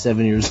basically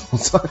 7 years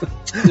old.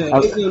 Yeah,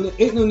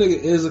 ain't no nigga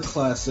is a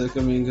classic.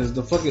 I mean, because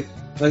the fucking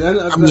like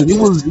I mean, it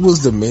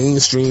was the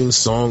mainstream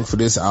song for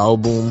this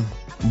album,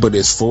 but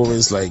as far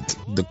as like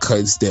the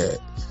cuts that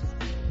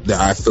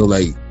I feel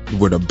like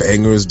were the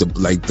bangers, the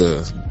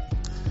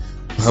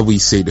how we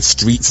say the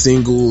street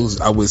singles,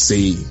 I would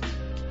say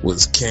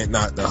was Can't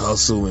Knock the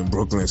Hustle and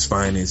Brooklyn's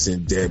Finest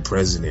and Dead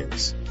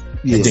Presidents.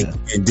 Yeah.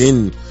 And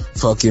then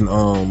fucking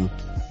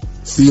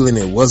Feeling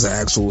It was an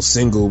actual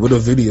single with a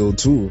video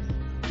too.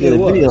 Yeah, the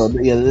video.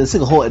 Yeah, it's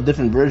like a whole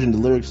different version. The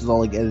lyrics is all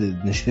like edited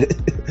and shit.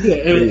 Yeah,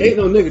 and Ain't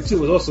No Nigga too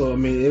was also.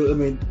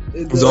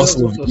 It was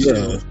also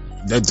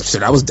that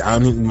shit. I was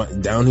down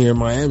here in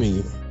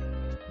Miami.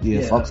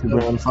 Yeah, Foxy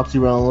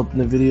Brown up in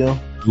the video.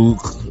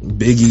 Luke,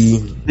 Biggie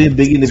in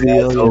the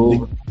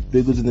video.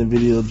 Big was in the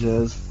video.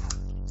 Jazz.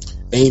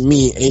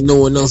 Ain't no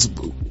one else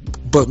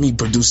but me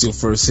produce your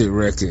first hit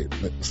record.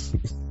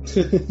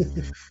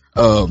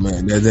 Oh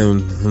man,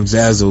 them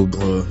Jazzo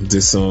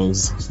did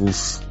songs.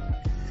 Oof.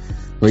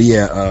 But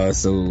yeah,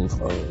 so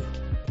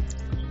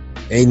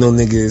Ain't No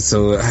Nigga.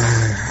 So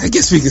I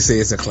guess we can say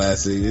it's a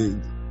classic.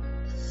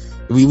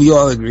 We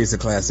all agree it's a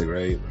classic,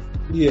 right?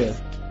 Yeah.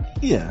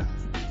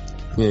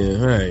 All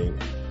right.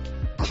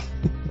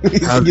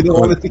 You don't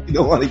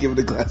want to give it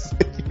a classic.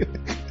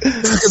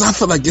 Because I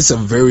feel like it's a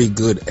very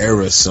good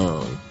era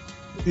song.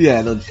 Yeah,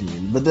 I know what you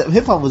mean. But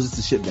hip hop was just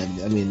the shit back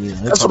then. I mean,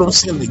 that's what I'm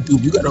saying. Like,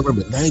 dude, you gotta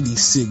remember,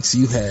 96,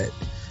 you had,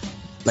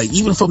 like,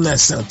 even from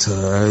that sound,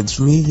 touch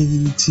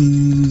me,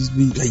 tease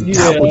me, like,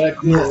 that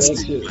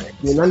was shit.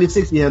 Yeah,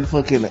 96, you had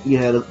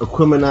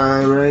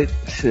Aquemini, right?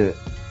 Shit.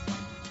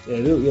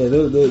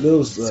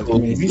 Those.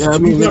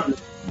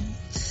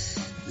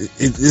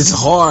 It's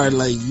hard.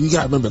 Like, you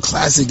gotta remember,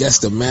 classic has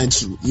to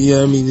match. You know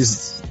what I mean?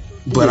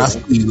 I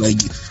feel like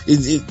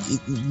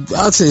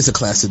I'd say it's a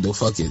classic though.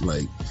 Fuck it.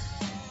 Like,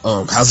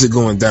 how's it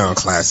going down?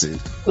 Classic.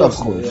 Of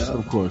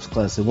course,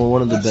 classic. Well,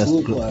 one of the best.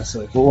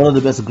 Classic. Well, one of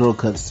the best girl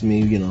cuts to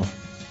me.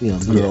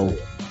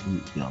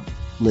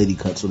 Lady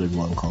cuts, whatever you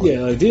want to call it.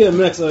 Yeah, like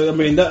DMX. Like, I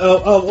mean,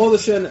 all the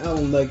shit on the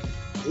album, like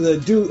the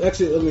dude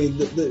actually. I mean,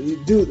 the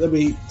dude. I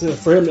mean,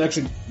 for him to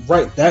actually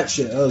write that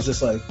shit, I was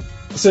just like,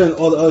 considering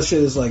all the other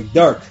shit is like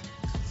dark,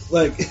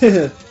 like.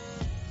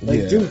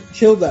 Dude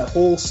killed that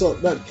whole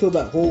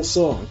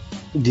song.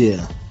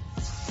 Yeah,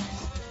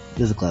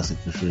 it's a classic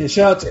for sure. And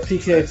shout out to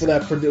PK for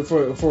that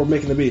for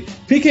making the beat.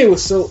 PK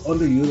was so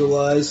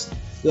underutilized.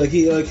 Like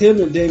him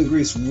and Dame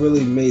Grease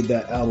really made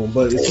that album.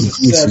 But it's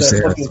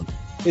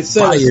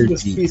sad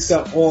that Beats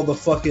got all the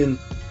fucking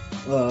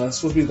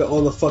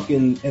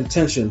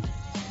attention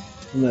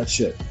from that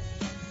shit.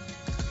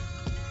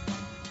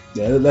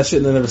 Yeah, that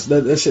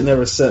shit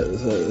never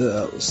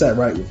sat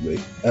right with me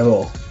at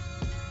all.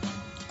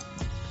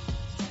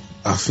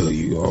 I feel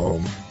you.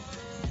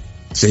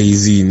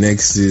 Jay-Z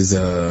next is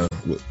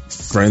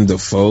Friend or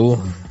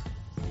Foe.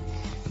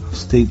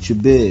 State your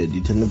bid.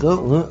 You tend to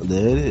go.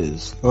 There it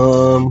is.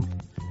 I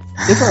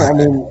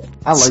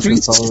like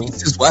Streets.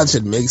 Just watch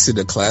it makes it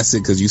a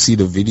classic because you see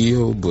the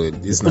video, but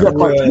it's not.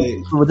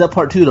 Was that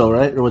part 2 though,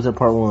 right? Or was that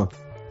part 1?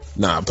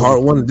 Nah,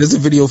 part 1. There's a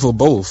video for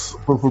both.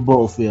 For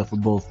both, yeah.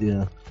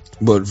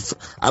 But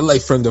I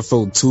like Friend or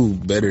Foe 2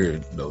 better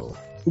though.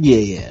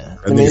 Yeah.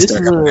 I mean, this it's is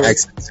got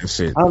accents and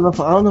shit. I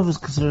don't know if it's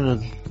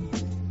considered.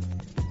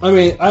 I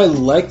mean, I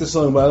like the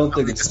song, but I don't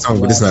think it's a song,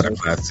 but it's not a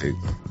classic.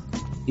 classic.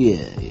 Yeah.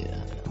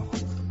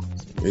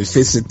 It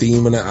fits the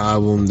theme of the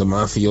album, the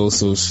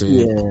mafioso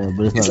shit. Yeah,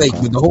 but it's like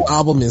the whole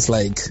album is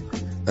like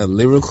a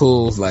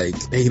lyrical, like,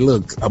 hey,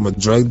 look, I'm a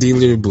drug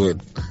dealer,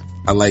 but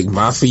I like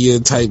mafia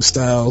type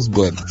styles,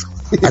 but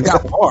I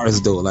got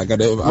bars though. Like I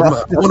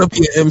want to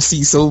be an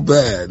MC so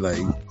bad, like.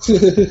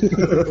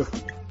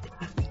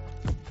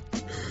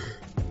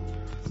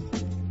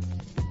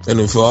 And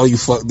then for all you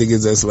fuck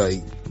niggas that's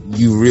like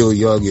you real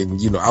young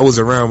and I was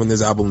around when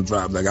this album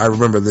dropped. Like I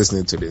remember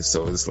listening to this,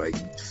 so it's like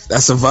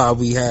that's a vibe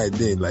we had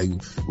then. Like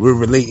we're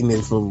relating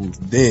it from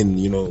then,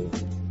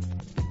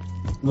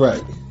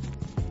 Right.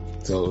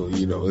 So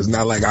it's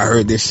not like I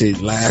heard this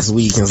shit last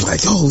week and was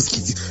like, oh,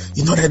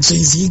 you know that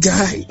Jay-Z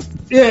guy?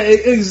 Yeah,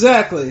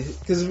 exactly.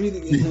 Because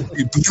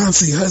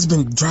Beyonce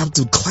husband dropped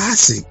a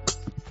classic.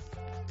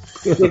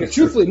 Like,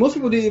 truthfully, most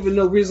people didn't even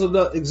know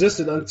Reasonable Doubt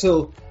existed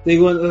until they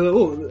went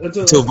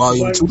until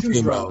Volume 2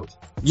 came out.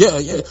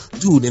 Yeah,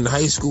 dude. In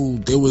high school,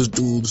 there was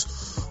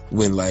dudes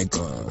when like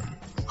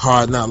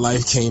Hard Knock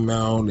Life came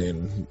out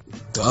and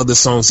the other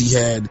songs he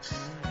had,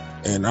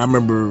 and I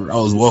remember I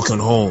was walking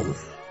home,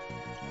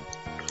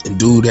 and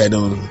dude had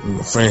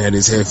my friend had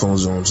his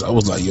headphones on, so I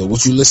was like, "Yo,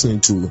 what you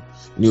listening to?"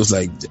 And he was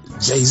like,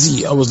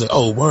 "Jay-Z." I was like,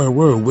 "Oh,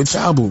 word, which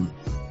album?"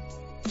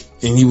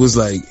 And he was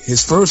like,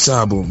 "His first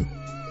album."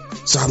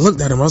 So I looked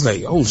at him, I was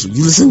like, oh, so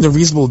you listen to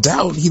Reasonable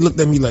Doubt? He looked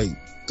at me like,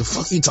 the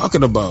fuck are you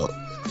talking about?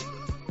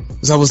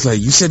 So I was like,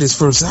 you said his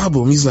first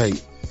album. He's like,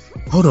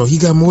 hold on, he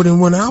got more than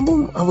one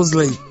album? I was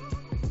like,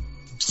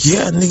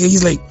 yeah, nigga.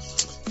 He's like,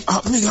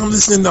 oh, nigga, I'm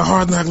listening to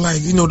Hard Knock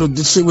Life.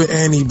 The shit with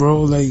Annie,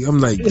 bro. Like, I'm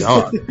like,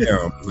 oh,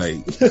 damn.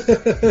 Like,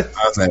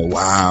 I was like,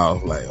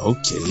 wow. Like,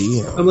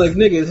 okay. I'm like,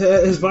 nigga,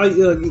 his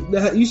volume,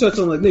 you said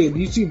something like, nigga, do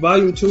you see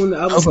volume 2 in the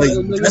album? I was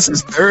like, that's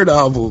his third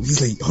album.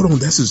 He's like, hold on,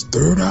 that's his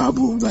third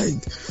album?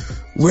 Like,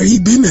 where he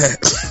been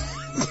at?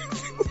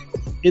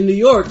 In New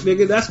York,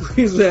 nigga, that's where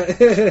he's at.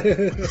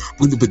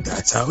 But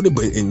that's how it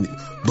is.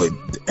 But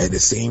at the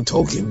same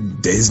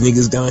token, there's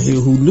niggas down here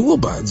who knew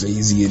about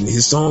Jay-Z and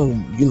his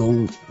song,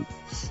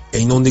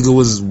 ain't no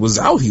nigga was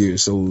out here,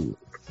 so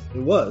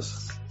it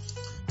was.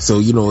 So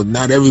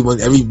not everyone.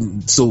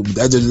 So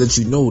that just lets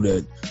you know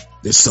that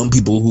there's some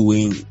people who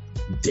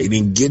they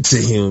didn't get to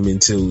him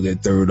until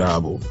that third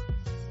album.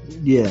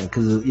 Yeah,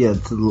 because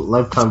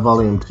Lifetime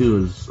Volume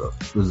 2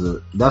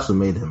 that's what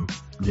made him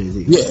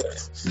Jay-Z. Yeah,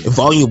 and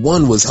Volume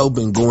 1 was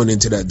helping going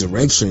into that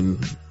direction.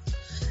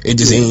 It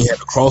just ain't had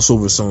the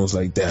crossover songs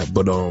like that.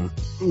 But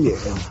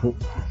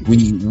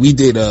we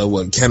did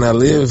what Can I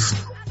Live?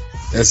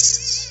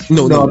 That's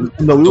no.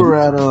 We were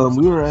at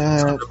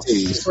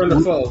Friend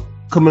of Foe.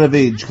 Coming of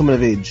Age.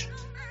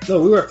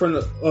 No, we were at Friend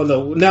of. Oh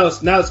no, now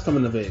it's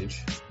Coming of Age.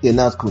 Yeah,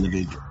 now it's Coming of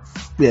Age.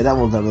 Yeah, that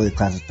one's not really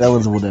classic. That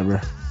one's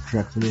whatever.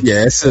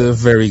 Yeah, it's a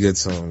very good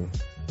song.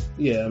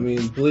 Yeah, I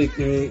mean Bleak.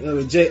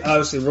 Jay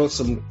obviously wrote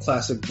some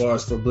classic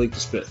bars for Bleak to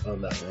spit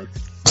on that one.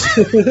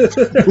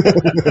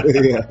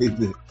 Yeah, he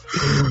did.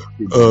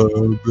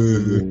 Oh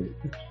man.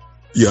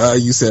 Yeah, I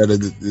used to have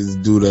this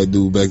dude I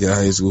knew back in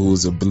high school who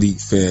was a Bleak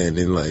fan,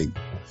 and like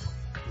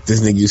this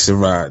nigga used to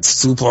ride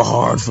super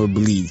hard for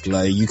Bleak.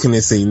 Like you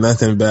couldn't say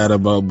nothing bad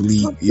about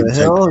Bleak. What the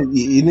hell?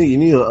 You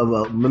knew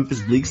about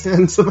Memphis Bleak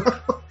stands?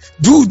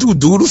 Dude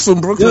was from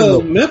Brooklyn.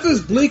 Yo,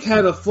 Memphis Bleak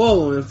had a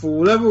following for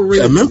whatever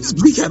reason. Yeah, Memphis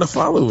Bleak had a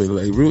following,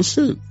 like real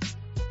shit.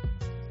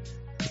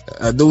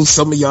 I know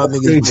some of y'all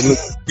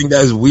niggas think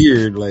that's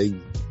weird, like.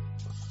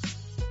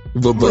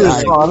 But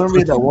I don't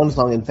read that one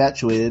song,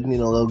 Infatuated.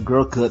 Little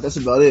girl cut. That's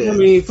about it. I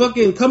mean,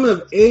 fucking Coming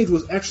of Age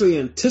was actually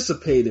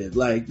anticipated.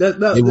 Like that.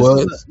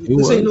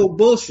 This ain't no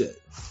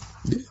bullshit.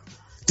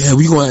 Damn,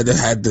 we gonna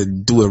have to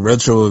do a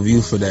retro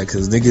review for that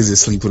because niggas is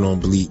sleeping on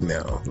Bleak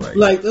now.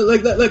 Like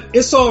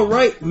it's all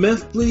right.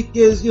 Meth Bleak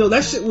is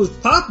that shit was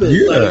popping.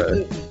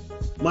 Yeah.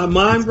 My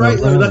mind right.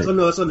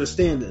 That's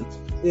understanding.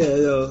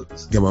 Yeah,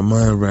 Got my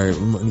mind right,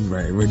 money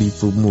right, ready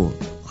for more.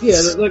 Yeah,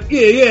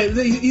 yeah.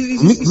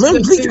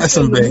 Remember Bleak got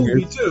some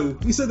bangers too.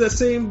 He said that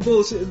same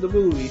bullshit in the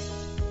movie.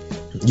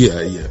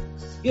 Yeah.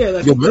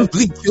 Yo,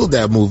 Bleak killed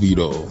that movie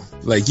though.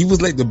 Like he was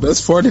like the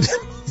best part of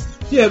that.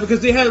 Yeah,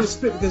 because they had him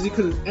spit because he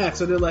couldn't act,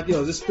 so they're like,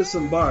 "Yo, just spit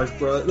some bars,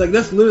 bro." Like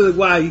that's literally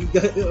why he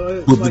got. But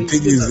the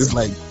thing is, it's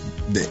like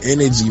the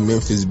energy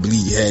Memphis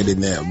Bleak had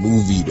in that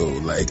movie though.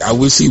 Like I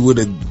wish he would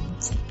have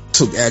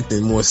took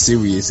acting more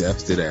serious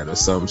after that or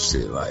some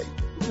shit. Like,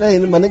 hey,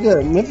 my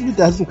nigga, Memphis Bleak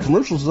has some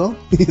commercials though.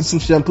 He had some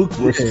shampoo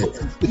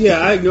commercials. Yeah,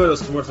 I ignore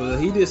those commercials.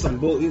 He did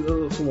some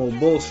old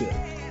bullshit.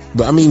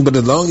 But I mean,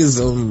 as long as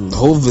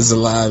Hov is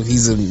alive,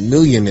 he's a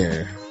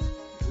millionaire.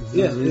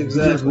 Yeah,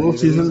 exactly.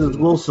 He's in his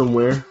will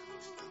somewhere.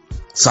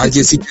 So I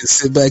guess he can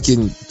sit back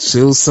and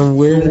chill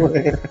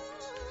somewhere.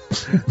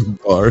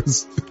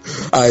 Bars.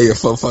 Alright,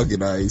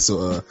 fucking alright.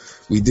 So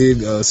we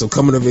did. So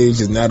Coming of Age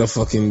is not a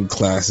fucking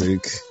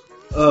classic.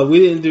 We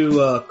didn't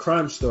do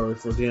Crime Story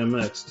for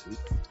DMX.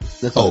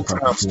 That's Oh, not a Crime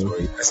classic.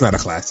 Story. That's not a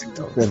classic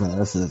though.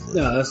 That's it.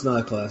 No, that's not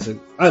a classic.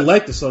 I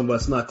like the song, but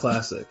it's not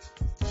classic.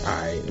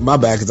 Alright, my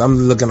bad, because I'm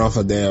looking off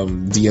a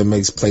damn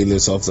DMX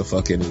playlist off the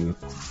fucking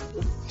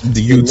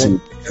the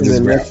YouTube. And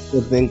then next,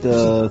 I think,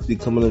 be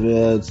coming of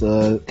it's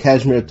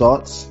Cashmere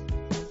Thoughts.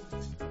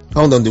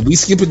 Hold on, did we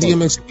skip a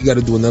DMX? We got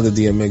to do another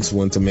DMX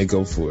one to make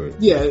up for it.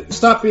 Yeah,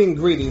 Stop Being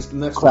Greedy is the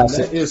next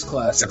Classic. one. That is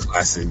That's a classic.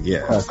 classic,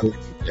 yeah. Classic.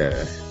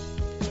 Yeah.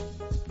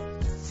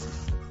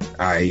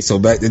 Alright, so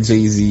back to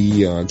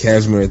Jay-Z,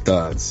 Cashmere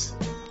Thoughts.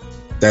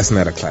 That's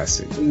not a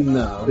classic.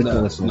 No,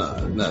 It's no,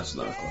 not. no, that's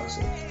not a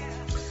classic.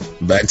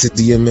 Back to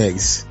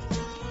DMX.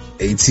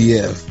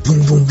 ATF.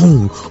 Boom, boom,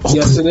 boom. Open.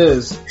 Yes, it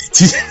is.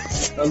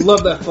 I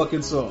love that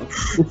fucking song.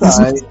 It's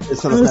alright.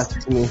 It's not a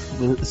classic to me,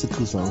 but it's a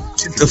cool song.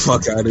 Get the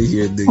fuck out of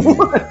here,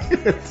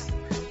 nigga.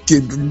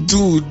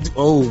 Dude,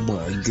 oh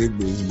my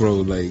goodness,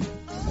 bro. Like,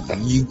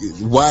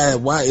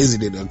 why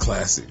isn't it a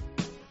classic?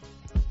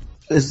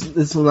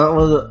 It's not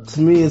really,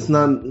 to me. It's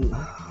not.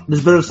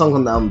 There's better songs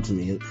on the album to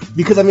me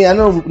because I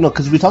know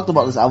because we talked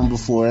about this album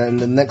before, and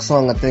the next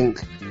song I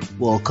think,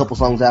 well, a couple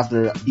songs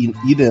after you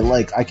didn't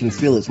like. I Can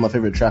Feel It's my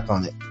favorite track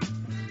on it.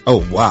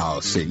 Oh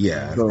wow, shit,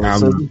 yeah. I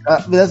think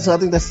that's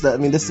the. I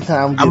mean, this is the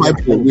kind of I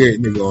might be a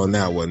weird nigga on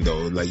that one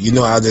though. Like, you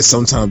know how there's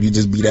sometimes you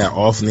just be that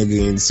off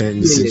nigga in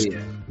certain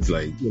situations.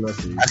 Like,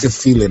 I could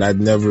feel it. I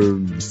never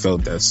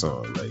felt that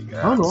song. Like,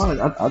 I don't know why.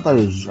 I thought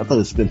it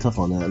was spin tough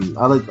on that. And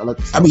I like.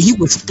 I mean, he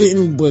was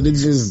spitting, but it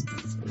just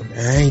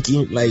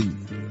like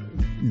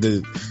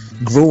the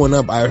growing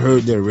up. I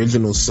heard the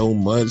original so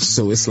much,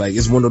 so it's like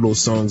it's one of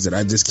those songs that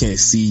I just can't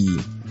see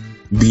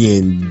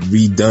being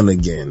redone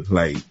again.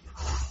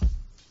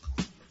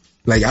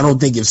 Like I don't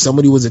think if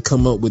somebody was to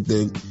come up with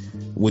the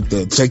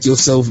Check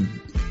Yourself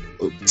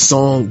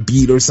song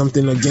beat or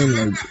something again,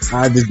 like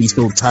I'd just be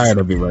so tired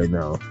of it right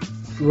now.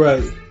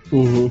 Right.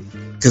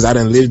 Mm-hmm. Cause I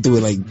done lived through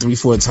it like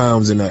 3-4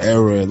 times in an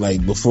era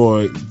like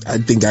before I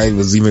think I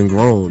was even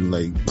grown.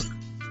 Like,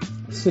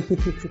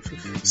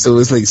 so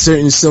it's like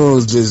certain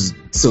songs just,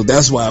 so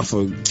that's why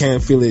for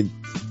Can't Feel It.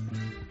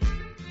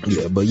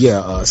 Yeah, but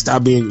yeah,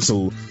 Stop Being,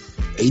 so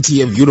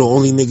ATF, you the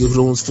only nigga who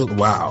don't feel,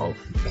 wow.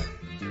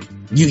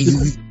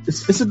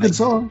 It's a good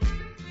song.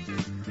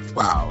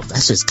 Wow,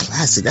 that's just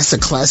classic. That's a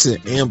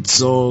classic amp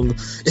song.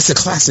 It's a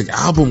classic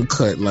album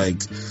cut. Like,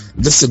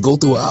 just to go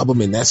through an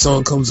album and that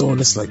song comes on,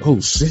 it's like, oh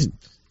shit.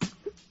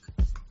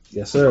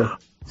 Yes, sir.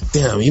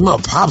 Damn, even my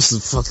pops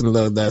fucking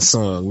love that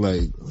song.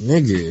 Like,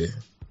 nigga,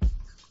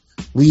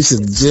 we used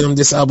to jam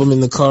this album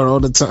in the car all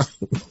the time.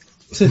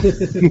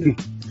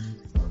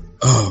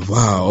 Oh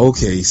wow,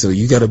 okay, so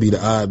you gotta be the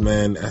odd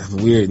man,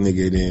 weird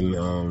nigga. Then,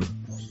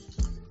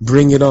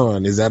 Bring It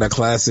On. Is that a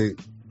classic?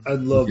 I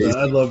love that.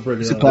 I love Bring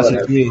It It's a On.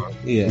 classic.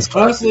 Yeah.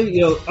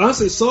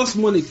 Honestly, Sauce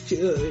Money.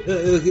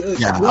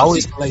 Yeah, I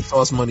always feel like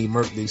Sauce Money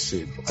murked this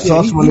shit.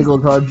 Sauce Money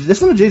goes hard.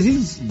 This one of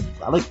Jay-Z's.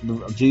 I like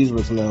Jay-Z's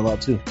verse on that a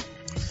lot too.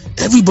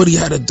 Everybody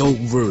had a dope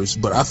verse,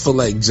 but I feel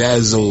like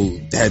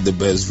Jazzo had the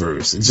best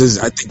verse. It's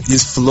just, I think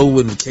his flow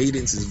and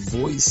cadence, his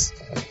voice.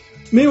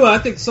 Meanwhile, I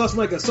think Sauce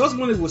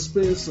Money was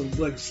spinning some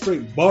like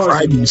straight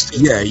bars.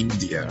 Yeah.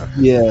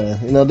 Yeah,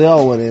 they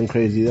all went in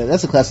crazy.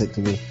 That's a classic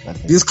to me, I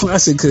think. It's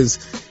classic because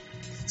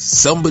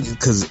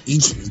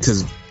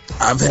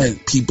I've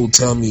had people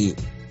tell me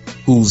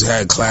who's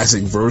had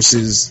classic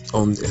verses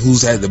on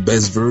who's had the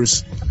best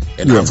verse,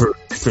 and I've heard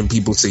different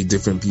people say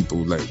different people.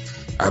 Like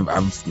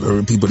I've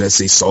heard people that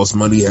say Sauce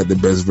Money had the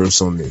best verse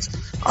on this.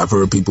 I've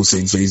heard people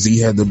say Jay-Z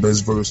had the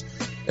best verse,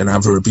 and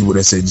I've heard people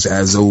that say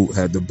Jazzo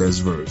had the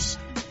best verse.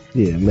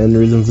 Yeah,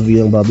 Mannerisms of a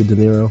Young Bobby De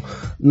Niro.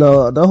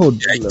 No, the whole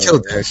he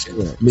killed that shit.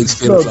 Yeah. Makes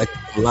feels like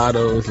a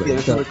mulatto.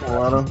 Like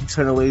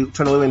Turn away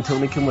when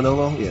Tony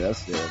Kimonolo. Yeah,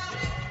 that's it.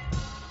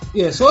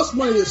 Yeah, Sauce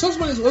Money was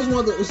one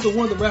of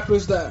the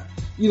rappers that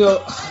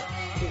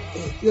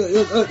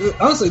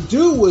honestly,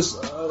 dude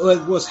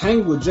was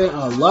hanging with Jay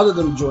on a lot of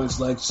them joints.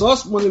 Like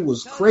Sauce Money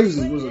was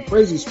crazy. He was a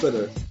crazy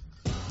spitter.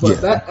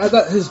 But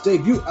that his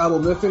debut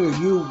album, That Finger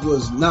You,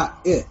 was not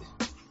it.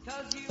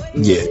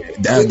 Yeah,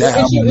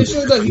 it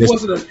showed that he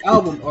wasn't an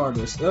album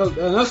artist, and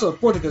that's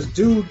unfortunate because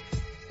dude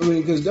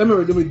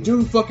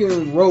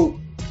fucking wrote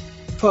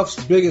Puff's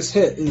biggest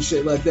hit and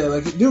shit like that.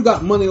 Like, dude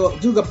probably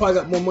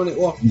got more money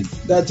off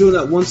that doing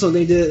that one song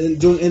they did and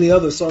doing any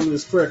other song in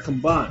his career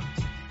combined.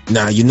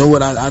 Now, you know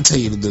what? I'll tell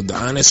you the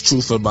honest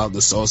truth about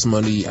the Sauce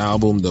Money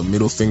album, the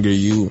Middle Finger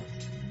You,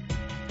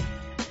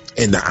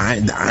 and the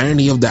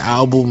irony of the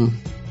album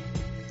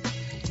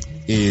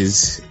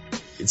is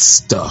it's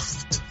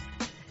stuffed.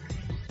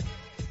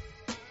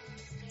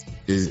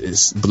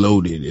 It's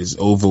bloated. It's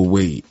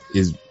overweight.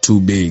 It's too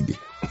big.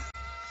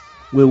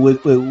 Wait,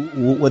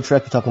 what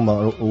track you talking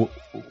about?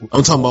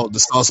 I'm talking about the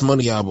Sauce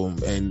Money album,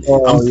 and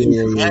I'm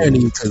thinking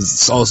irony because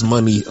Sauce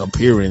Money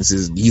appearance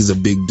is he's a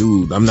big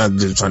dude. I'm not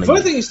just trying to. But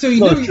the thing is, too,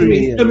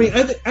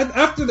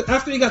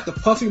 after he got the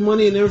puffy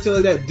money and everything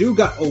like that, dude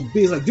got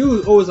obese. Like, dude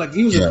was always like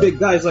he was a big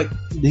guy. He's like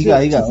he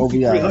got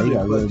obese.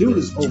 But dude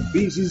is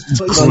obese. He's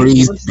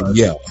crazy.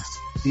 Yeah.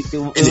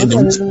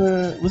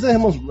 Was that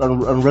him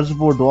on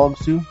Reservoir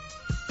Dogs too?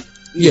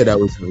 Yeah, that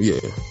was yeah.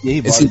 Yeah, he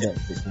And see, bought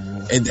that shit,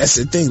 man. and that's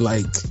the thing.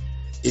 Like,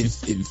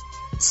 if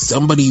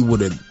somebody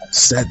would have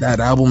sat that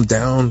album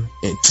down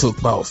and took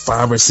about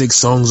 5 or 6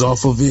 songs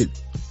off of it,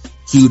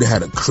 he would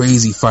have had a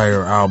crazy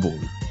fire album.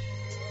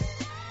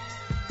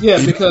 Yeah,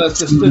 It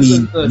because was the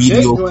really Jay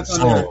mediocre joints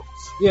on there. songs.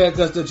 Yeah,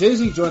 because the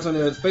Jay-Z joints on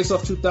there, Face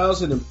Off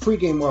 2000 and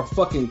Pregame are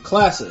fucking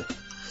classic.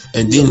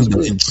 And then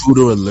the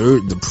Intruder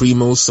Alert, the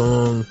Primo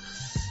song.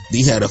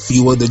 They had a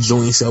few other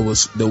joints that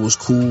was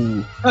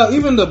cool.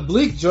 Even the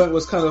Bleak joint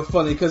was kind of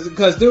funny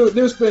because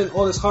there's been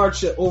all this hard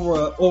shit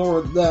over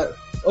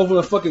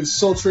the fucking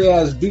sultry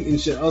ass beat and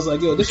shit. I was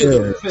like, yo, this shit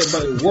don't fit,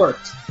 but it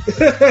worked.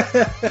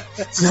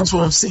 So that's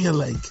what I'm saying.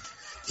 Like,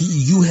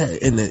 you had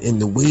in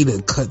the way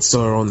the cuts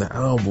are on the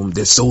album,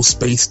 they're so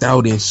spaced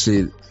out and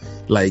shit.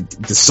 Like,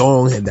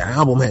 the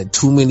album had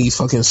too many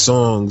fucking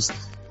songs,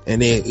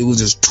 and then it was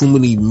just too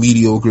many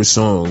mediocre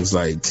songs.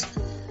 Like,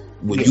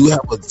 when you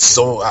have an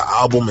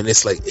album and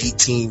it's like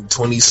 18,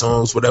 20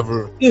 songs,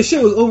 whatever. Yeah,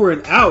 shit was over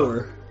an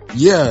hour.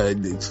 Yeah,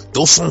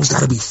 those songs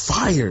gotta be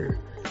fire.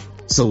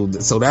 So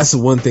that's the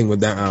one thing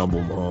with that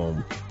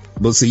album.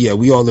 But so yeah,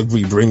 we all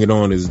agree Bring It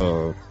On is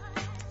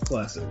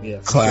Classic, yeah.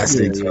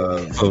 classic.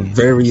 Yeah.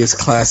 Various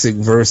classic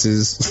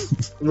verses.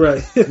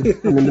 Right. I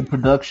mean, the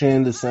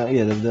production, the sound,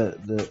 yeah,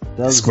 that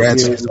was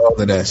Scratches, all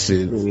of that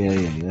shit.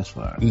 Yeah, that's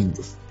fine.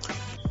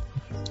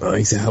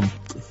 He said, I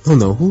don't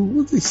know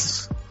who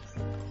this.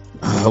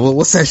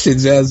 What's that shit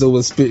Jazzo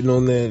was spitting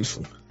on that?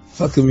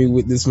 Fucking me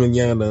with this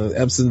manana,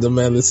 absent the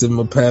malice in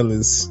my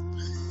palace.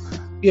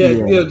 Yeah,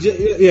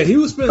 he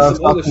was spitting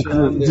some other shit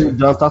on there.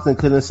 John Stockton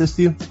couldn't assist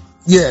you?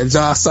 Yeah,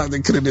 John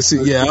Stockton couldn't have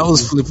said. Yeah, I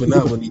was flipping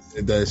out when he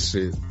said that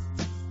shit.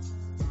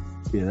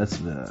 Yeah,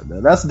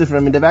 that's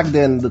different. I mean, back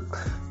then the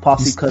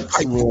posse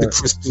cuts were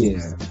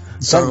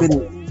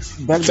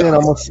Back then,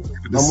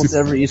 almost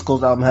every East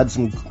Coast album had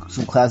some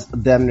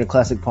damn near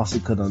classic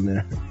posse cut on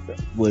there.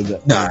 Way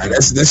back. Nah,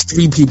 that's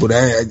 3 people.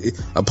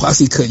 A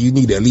posse cut, you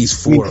need at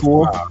least 4.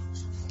 4?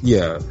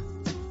 Yeah,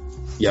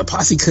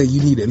 posse cut,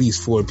 you need at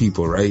least 4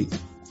 people, right?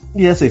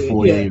 Yeah, I say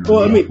 4. Yeah.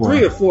 Well, I mean,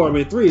 3 or 4. I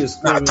mean, 3 is.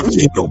 Nah,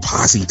 3 ain't no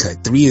posse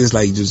cut. 3 is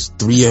like just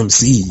 3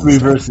 MCs.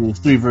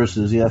 3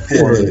 verses. Yeah,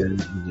 4. Yeah.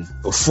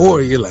 But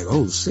 4, you're like,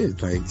 oh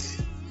shit, like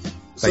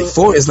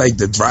 4 is like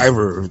the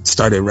driver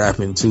started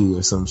rapping too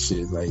or some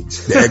shit. Like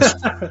the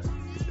extra,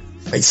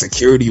 like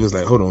security was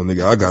like, hold on,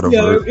 nigga, I got to.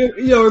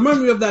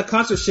 Remind me of that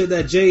concert shit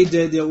that Jay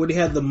did, when he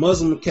had the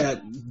Muslim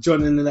cat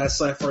joining into that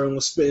cipher and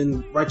was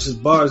spitting righteous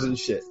bars and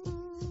shit.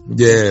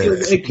 Yeah,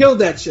 it killed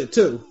that shit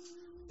too.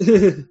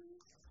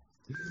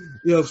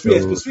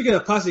 Speaking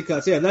of posse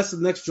cuts, that's the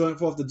next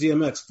joint off the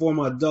DMX, For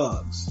My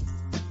Dogs.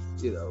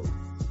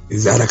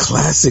 Is that a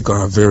classic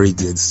or a very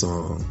good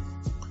song?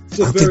 It's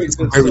a very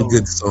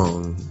good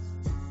song.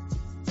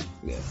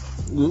 Yeah.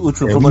 Which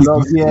one? For My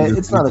Dogs? Yeah,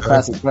 it's not a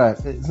classic track.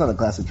 It's not a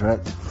classic track,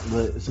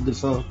 but it's a good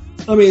song.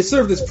 I mean, it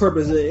served its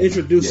purpose. It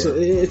introduced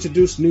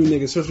new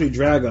niggas, especially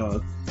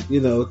Dragon,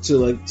 to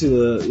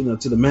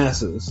the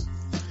masses.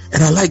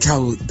 And I like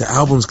how the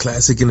album's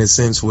classic in a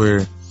sense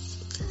where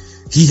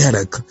he had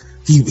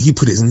he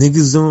put his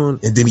niggas on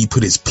and then he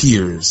put his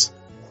peers.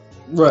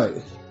 Right.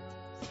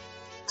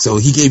 So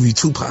he gave you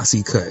 2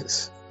 posse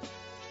cuts.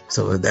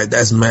 So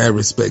that's mad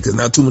respect because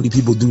not too many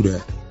people do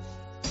that.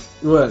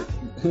 Right.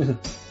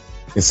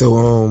 And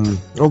so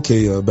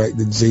back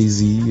to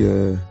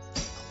Jay-Z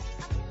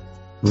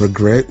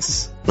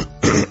Regrets.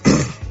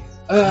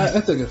 I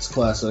think it's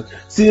classic.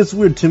 See, it's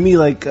weird to me.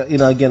 Like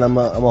again, I'm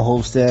a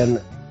Hov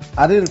stan.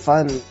 I didn't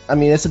find. I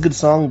mean, it's a good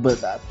song,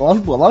 but a lot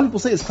of people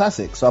say it's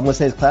classic. So I'm gonna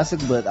say it's classic,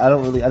 but I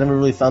never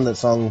really found that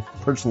song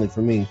personally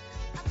for me.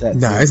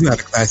 It's not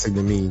a classic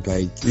to me.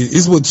 Like,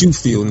 it's what you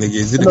feel, nigga.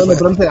 Is it? No,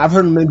 but I'm saying I've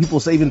heard many people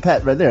say, even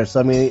Pat right there. So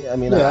I mean,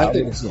 I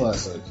think it's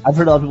classic. I've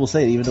heard a lot of people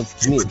say it, even though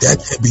for me, but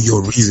that can't be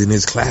your reason.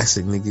 It's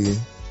classic, nigga.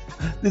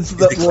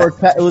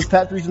 It was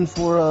Pat's reason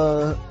for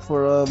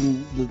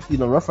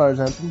the Rough Riders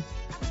anthem.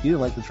 He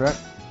didn't like the track.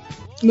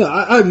 No,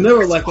 I've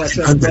never liked that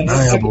track.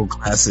 Undeniable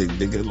classic,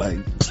 nigga. Like,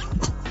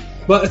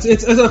 but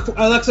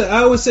like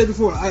I always said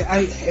before,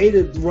 I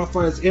hated the Rough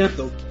Riders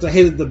anthem. I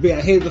hated the beat. I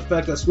hated the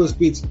fact that Swiss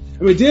Beats.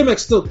 I mean, DMX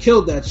still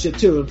killed that shit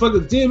too. And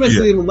fucking DMX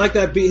didn't even like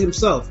that beat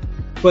himself,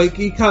 but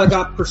he kind of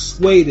got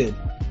persuaded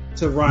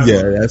to rhyme.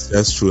 Yeah,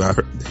 that's true. I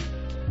heard that.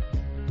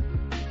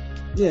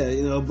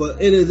 Yeah, but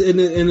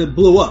it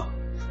blew up,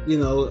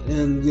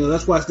 and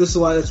that's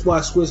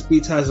why Swiss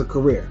Beats has a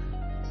career.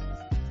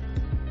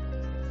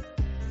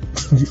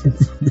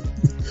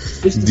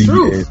 It's the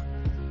truth.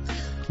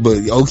 But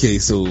okay,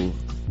 so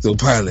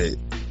Pilot,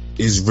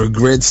 is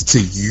Regrets to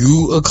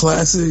you a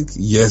classic?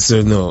 Yes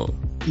or no?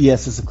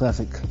 Yes, it's a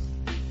classic.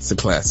 It's a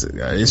classic.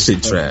 This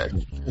shit trash.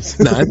 Nah,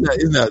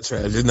 it's not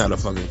trash. It's not a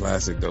fucking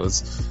classic though.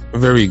 It's a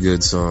very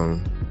good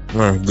song.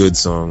 Good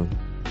song.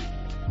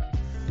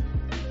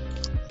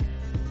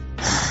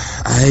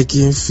 I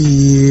can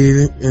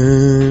feel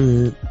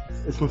it.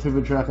 It's my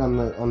favorite track on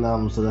the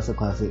album, so that's a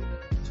classic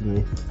to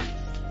me.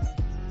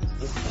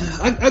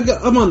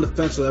 I'm on the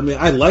fence with it. I mean,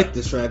 I like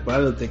this track, but I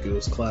don't think it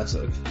was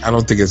classic. I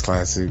don't think it's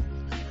classic.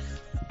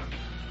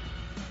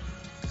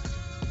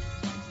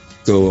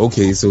 So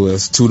okay, so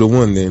it's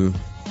 2-1 then.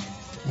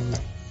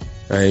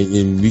 All right,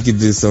 and we could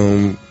just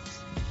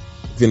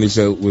finish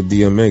up with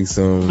DMX.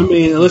 I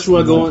mean, unless you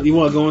want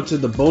to go into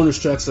the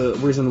bonus tracks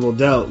of Reasonable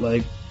Doubt,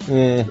 like.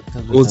 Yeah.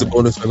 What was the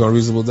bonus track on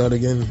Reasonable Doubt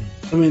again?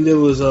 I mean, there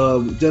was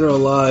Dead or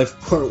Alive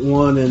Part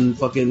 1 and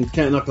fucking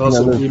Can't Knock the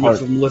Hustle remix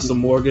with Melissa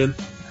Morgan.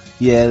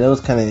 Yeah, that was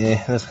kind of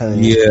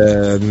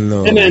Yeah,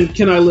 no. And then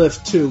Can I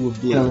Live 2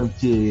 with Bleak. Can I Live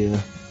 2, yeah.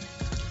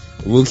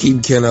 We'll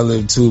keep Can I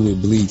Live 2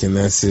 with Bleak, and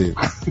that's it.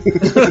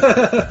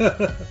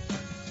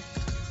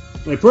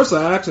 Like,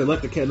 personally, I actually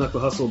like the Can't Knock the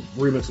Hustle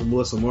remix with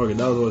Melissa Morgan.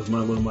 That was always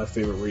one of my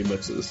favorite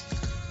remixes.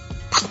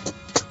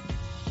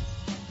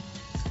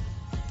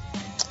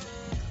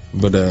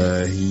 But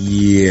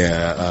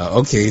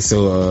okay,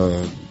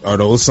 so are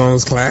those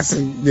songs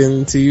classic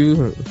then to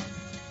you?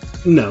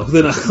 No,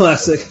 they're not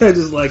classic. I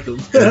just like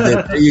them.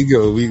 There you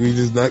go. We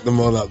just knocked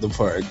them all out the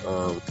park.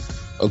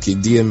 Okay,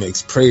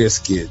 DMX Prayer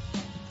Skit.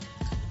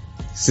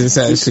 Since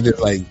I should have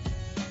like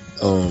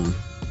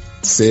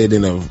said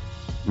in a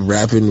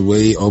rapping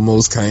way,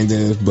 almost kind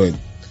of, but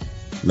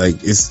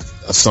like it's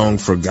a song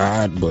for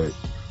God, but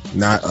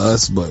not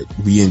us. But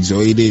we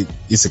enjoyed it.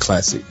 It's a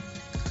classic.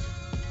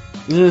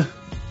 Yeah.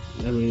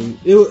 I mean,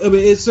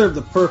 it served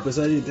the purpose.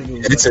 I didn't think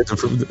it was.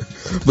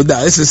 But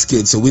nah, it's a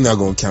skit, so we're not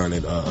gonna count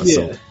it. Yeah.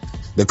 So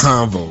the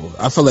convo,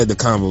 I feel like the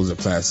convo is a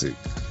classic.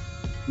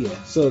 Yeah.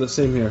 So the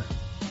same here.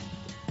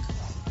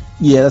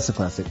 Yeah, that's a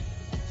classic.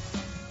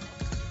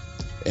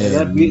 And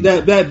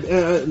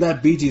that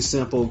Bee Gees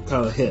sample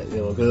kind of hit,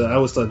 because I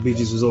always thought Bee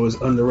Gees was always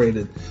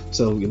underrated.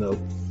 So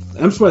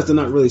I'm surprised they're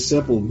not really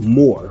sampled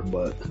more,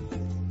 but.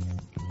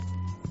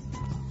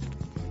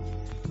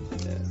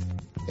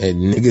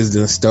 And niggas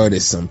done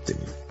started something.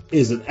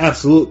 Is an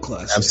absolute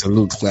classic.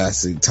 Absolute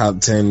classic.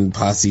 Top 10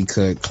 posse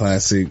cut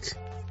classic.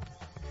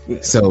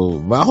 Yeah. So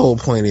my whole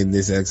point in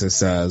this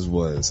exercise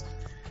was,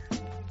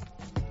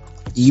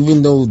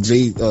 even though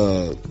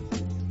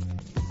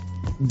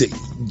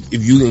if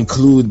you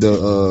include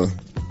the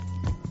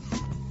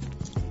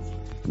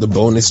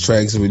bonus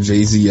tracks with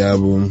Jay-Z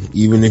album,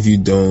 even if you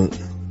don't,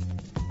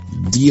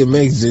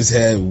 DMX just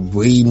had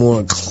way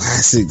more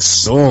classic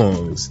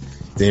songs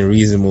than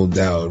Reasonable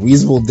Doubt.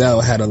 Reasonable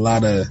Doubt had a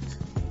lot of,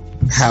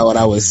 how would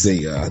I would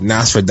say,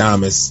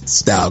 Nostradamus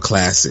style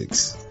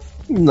classics.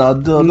 Nah.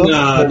 Calm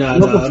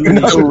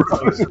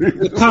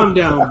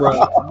down,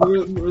 bro.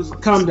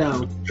 Calm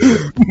down.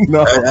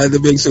 No. I had to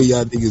make sure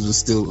y'all niggas was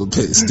still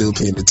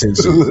paying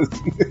attention.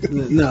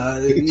 Nah,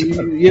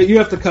 you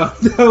have to calm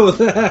down with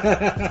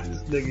that.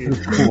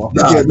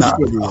 Nah,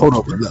 hold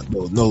on.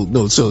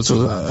 No. So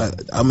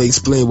I'm gonna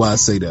explain why I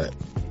say that.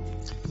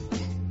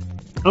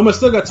 I'm gonna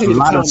still gotta take it to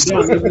calm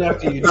down even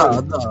after you do.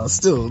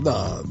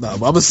 But I'm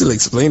gonna still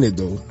explain it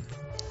though.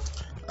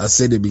 I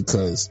said it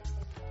because,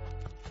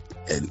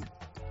 and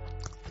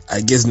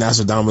I guess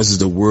Nostradamus is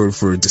the word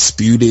for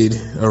disputed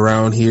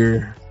around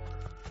here,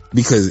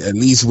 because at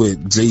least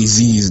with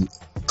Jay-Z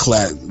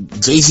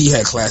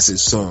had classic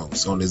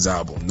songs on his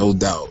album, no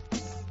doubt.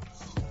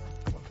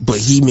 But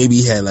he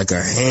maybe had like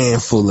a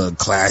handful of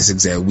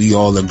classics that we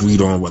all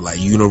agreed on were like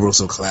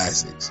universal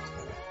classics.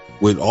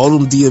 With all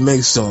them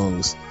DMX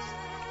songs,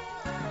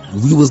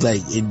 we was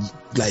like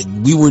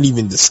we weren't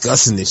even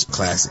discussing this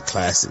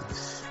classic.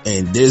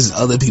 And there's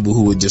other people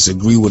who would just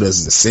agree with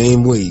us the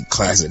same way,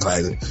 classic.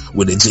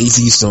 With the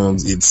Jay-Z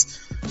songs, it's,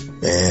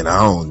 man,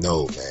 I don't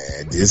know,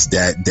 man. This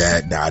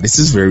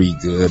is very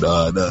good.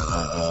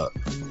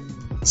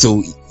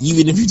 So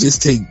even if you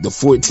just take the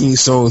 14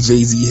 songs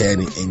Jay-Z had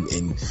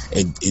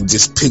and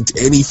just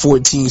picked any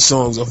 14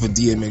 songs off of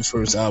DMX's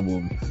first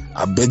album,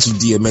 I bet you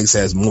DMX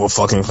has more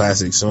fucking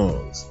classic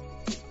songs.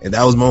 And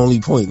that was my only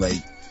point.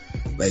 Like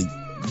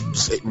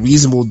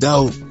Reasonable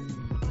Doubt,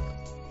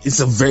 it's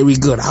a very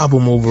good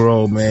album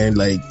overall, man.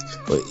 Like,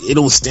 it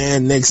don't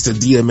stand next to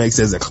DMX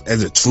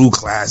as a true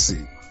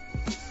classic.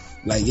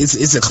 Like,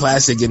 it's a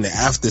classic in the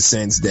after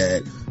sense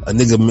that a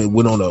nigga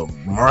went on a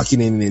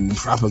marketing and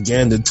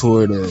propaganda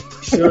tour to.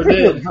 Sure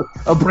did.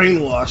 A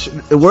brainwash.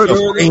 It worked.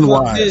 Sure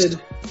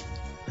Brainwash.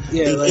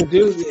 Yeah, like,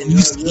 dude.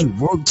 It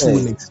worked to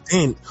an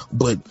extent,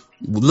 but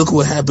look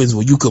what happens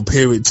when you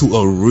compare it to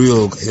a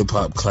real hip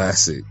hop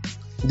classic.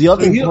 Do y'all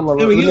think? You ever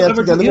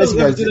do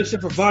that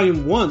shit for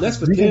Volume 1? That's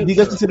for do you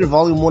guys consider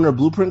Volume 1 or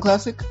Blueprint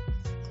classic?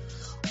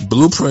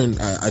 Blueprint,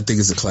 I think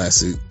is a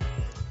classic.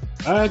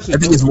 I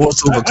think it's more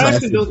so of a classic. I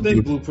actually don't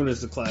think Blueprint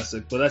is a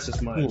classic, but that's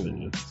just my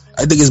opinion.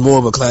 I think it's more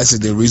of a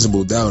classic than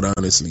Reasonable Doubt,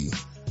 honestly.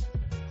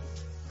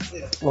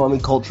 Yeah. Well, I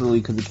mean, culturally,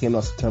 because it came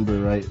out September,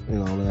 right? You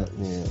know that.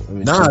 Yeah. I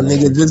mean,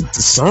 nigga, just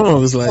the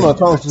songs, like.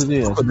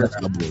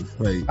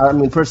 Like, I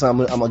mean,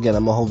 personally, I'm a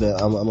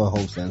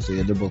whole fan, so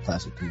yeah, they're both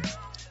classic too.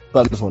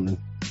 But I'm just wondering.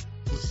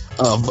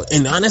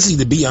 And honestly,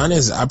 to be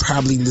honest, I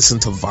probably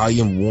listened to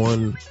Volume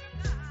 1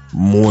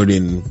 more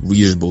than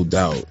Reasonable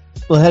Doubt.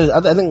 Well,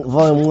 I think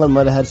Volume 1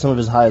 might have had some of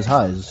his highest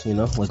highs,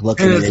 like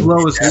Lucky. And his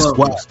lowest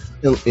lows.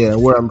 Yeah,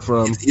 where I'm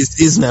from.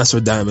 It's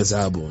Nostradamus'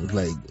 album.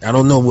 Like, I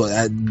don't know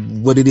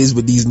what it is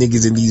with these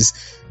niggas in these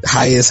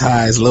highest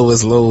highs,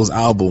 lowest lows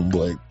album,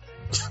 but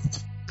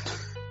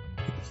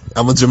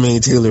I'm a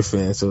Jermaine Taylor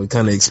fan, so it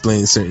kind of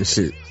explains certain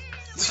shit.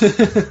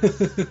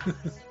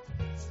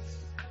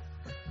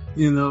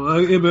 You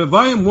know, but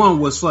Volume 1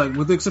 was like,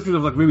 with the exception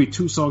of like maybe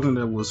 2 songs in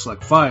there was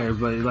like fire,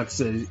 but like I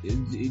said,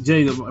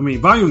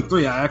 Volume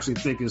 3 I actually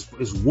think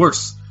is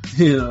worse.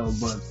 You know,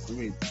 but I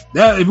mean,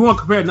 that if you want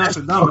to compare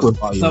Nostradamus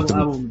level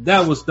album,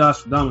 that was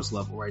Nostradamus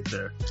level right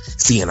there.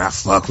 See, and I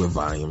fuck with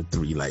Volume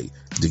 3. Like,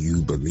 do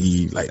you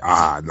believe? Like,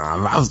 I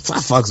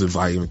fucks with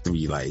Volume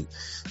 3. Like,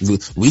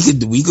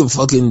 we could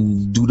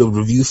fucking do the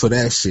review for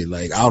that shit.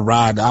 Like, I'll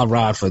ride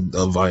for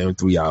a Volume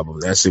 3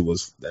 album. That shit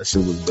was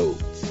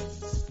dope.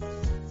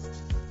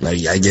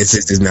 Like, I guess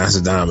it's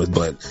Nostradamus,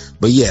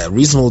 but yeah,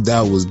 Reasonable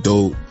Doubt was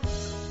dope.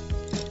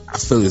 I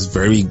feel it's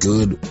very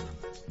good.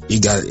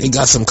 It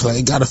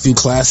got a few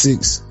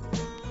classics,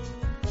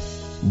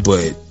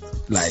 but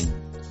like,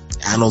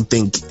 I don't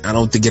think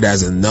it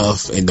has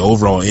enough in the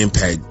overall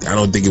impact. I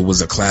don't think it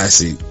was a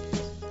classic.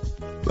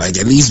 Like,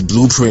 at least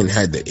Blueprint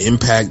had the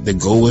impact to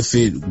go with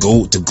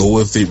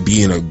it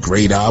being a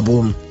great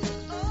album.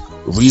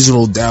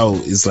 Reasonable Doubt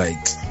is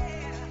like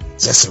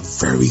just a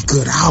very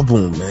good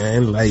album,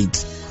 man. Like,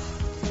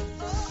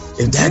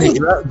 and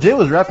Jay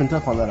was rapping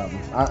tough on that album.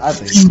 I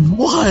think he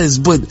was,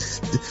 but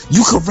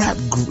you could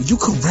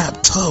rap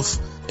tough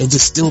and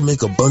just still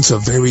make a bunch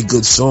of very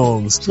good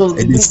songs. So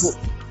is it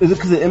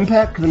because of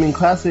impact? Because I mean,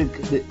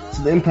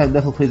 the impact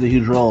definitely plays a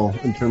huge role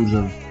in terms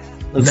of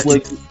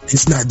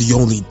it's not the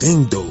only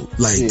thing though.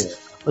 Like, yeah.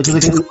 Like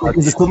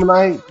is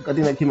Aquemini? I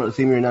think that came out the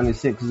same year in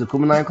 '96. Is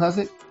Aquemini a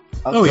classic?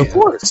 Oh yeah, of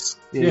course.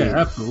 Yeah,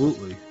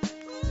 absolutely.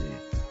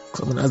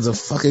 That's a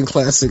fucking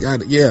classic.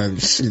 Yeah,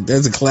 shit,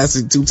 that's a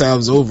classic 2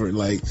 times over.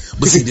 Like,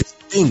 but see, this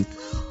thing,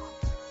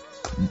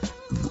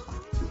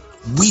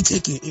 we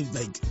take it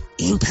like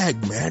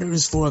impact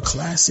matters for a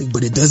classic,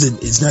 but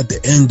it's not the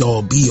end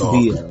all be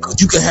all. Yeah.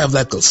 You could have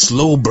like a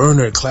slow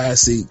burner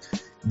classic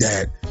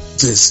that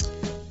just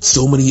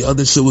so many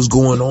other shit was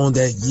going on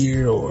that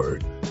year, or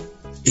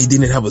it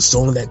didn't have a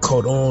song that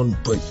caught on,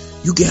 but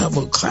you can have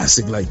a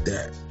classic like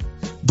that.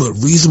 But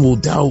Reasonable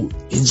Doubt,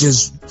 it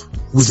just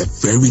was a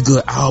very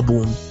good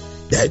album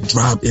that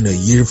dropped in a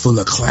year full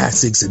of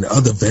classics and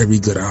other very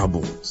good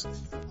albums.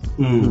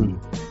 Mm.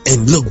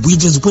 And look, we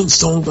just went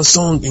song by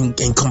song and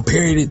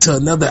compared it to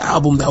another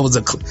album that was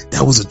a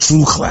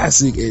true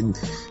classic. And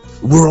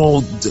we're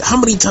all, how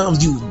many times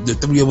the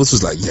three of us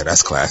was like, yeah,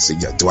 that's classic.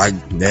 Yeah,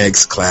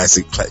 next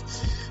classic.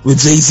 With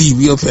Jay-Z,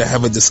 we up here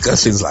having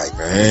discussions like,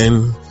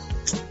 man,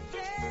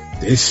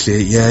 this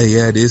shit,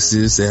 yeah, this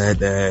is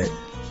that.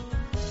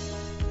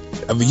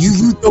 I mean,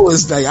 you know,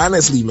 it's like,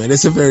 honestly, man,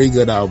 it's a very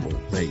good album.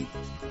 Like,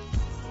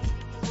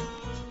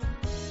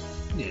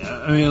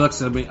 yeah, I mean, like I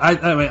said,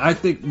 I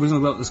think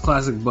Reasonable Doubt is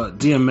classic, but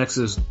DMX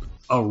is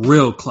a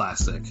real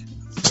classic.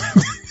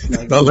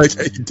 I like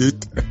how you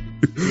did that.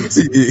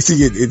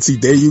 See,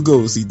 there you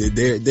go. See,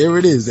 there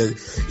it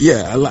is.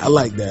 Yeah, I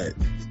like that.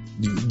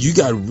 You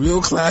got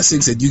real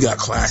classics and you got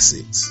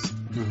classics.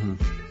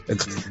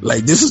 Mm-hmm.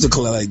 Like, this was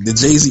the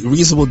Jay-Z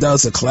Reasonable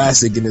Doubt's a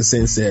classic in the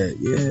sense that,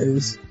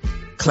 yes,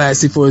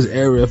 classic for his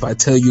era if I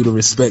tell you to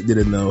respect it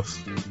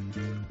enough.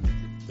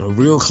 A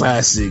real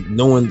classic,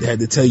 no one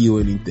had to tell you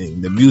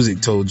anything. The music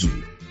told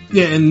you.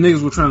 Yeah, and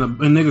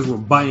niggas were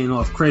biting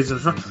off crazy.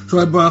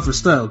 Troy brought off his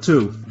style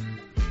too.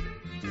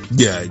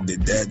 Yeah,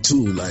 that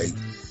too. Like,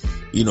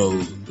 you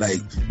know,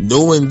 like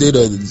no one did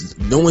a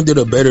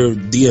better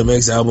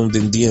DMX album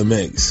than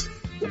DMX.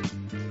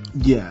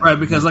 Yeah. Right,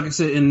 because like I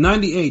said, in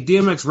 '98,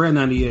 DMX ran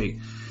 '98.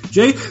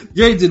 Jay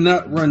did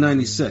not run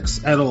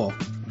 '96 at all.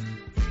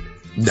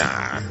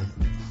 Nah.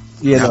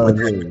 Yeah, not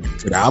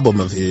with the album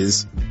of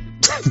his.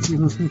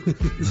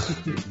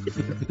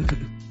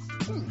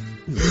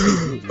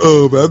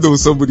 Oh, but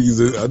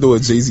I know a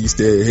Jay-Z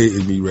stan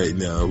hating me right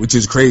now, which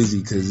is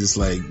crazy because it's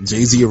like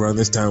Jay-Z around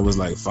this time was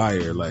like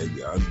fire. Like,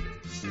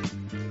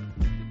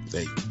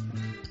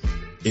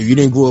 if you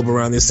didn't grow up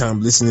around this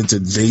time listening to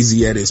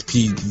Jay-Z at his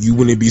peak, you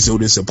wouldn't be so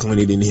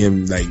disappointed in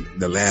him like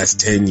the last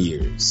 10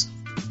 years.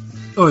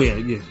 Oh yeah.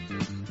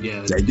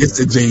 Like, it's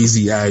the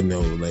Jay-Z I know.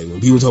 Like,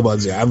 when people talk about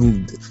Jay,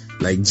 I'm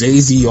like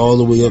Jay-Z all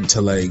the way up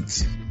to like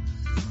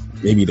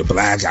maybe the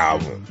Black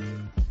Album.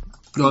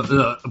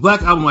 The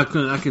Black Album I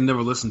can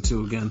never listen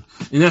to again,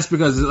 and that's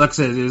because, like I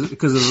said,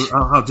 because of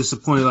how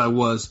disappointed I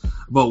was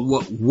about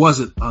what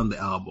wasn't on the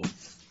album.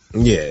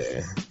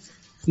 Yeah.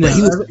 Like,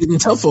 he was getting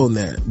tough on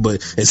that,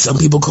 and some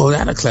people call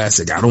that a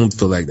classic. I don't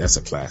feel like that's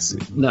a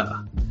classic.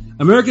 Nah.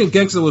 American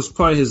Gangster was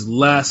probably his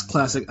last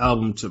classic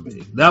album to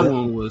me.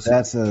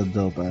 That's a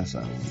dope ass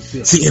album.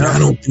 Yeah. See, and I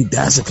don't think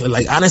that's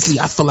like, honestly,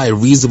 I feel like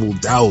Reasonable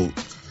Doubt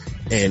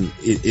and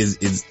it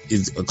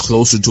is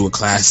closer to a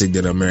classic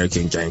than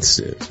American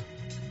Gangster.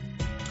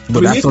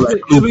 But I feel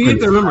like you have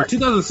to remember,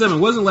 2007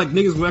 wasn't like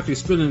niggas were actually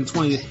spending in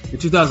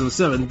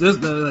 2007.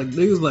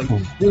 Niggas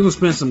were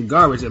spending some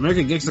garbage.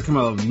 American Gangster came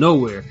out of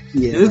nowhere.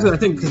 Yeah, and I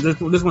think because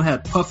this one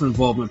had Puff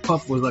involvement.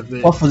 Puff was like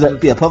Puff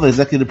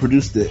executive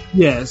produced it.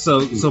 Yeah,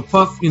 so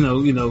Puff, you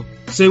know,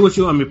 say what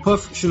you want. I mean,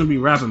 Puff shouldn't be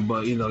rapping,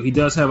 but you know, he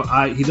does have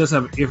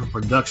an ear for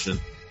production.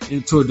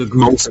 to a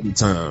degree. Most of the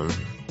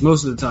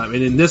time.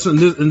 And then this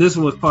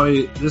one was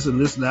probably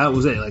that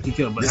was it. Like he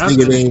killed. But this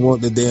nigga didn't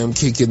want the damn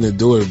kick in the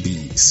door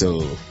beat,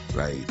 so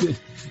like.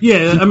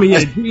 Yeah, I mean,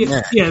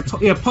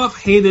 Puff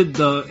hated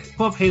the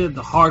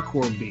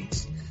hardcore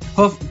beats.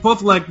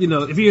 Puff, like, you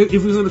know, if he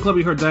was in the club,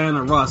 he heard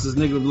Diana Ross, this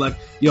nigga would be like,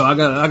 yo, I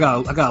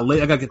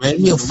gotta get. Man,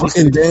 he a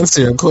fucking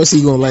dancer. Of course,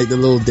 he gonna like the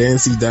little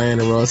dancey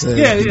Diana Ross.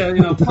 Yeah, you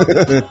know.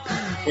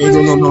 He ain't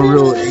gonna know no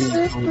real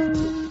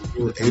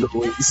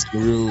 808s,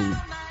 real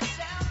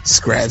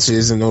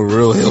scratches, and no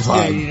real hip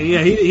hop.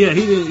 Yeah, he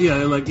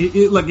didn't. Like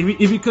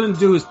if he couldn't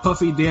do his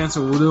puffy dance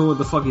or doing what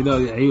the fuck he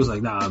does, he was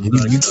like, nah.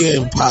 You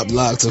can't pop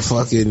lock to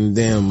fucking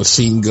damn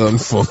Machine Gun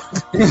Funk.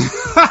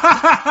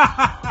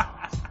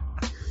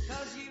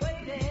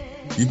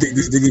 You think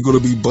this nigga gonna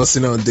be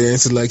busting out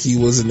dancing like he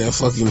was in that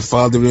fucking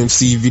Father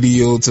MC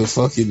video to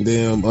fucking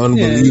damn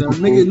Unbelievable?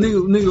 Yeah,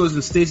 nigga was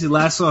in Stacey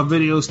Lassoff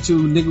videos too.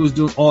 Nigga was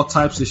doing all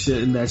types of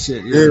shit in that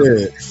shit.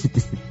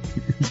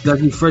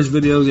 Dougie Fresh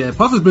videos. Yeah,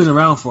 Puff has been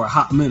around for a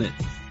hot minute.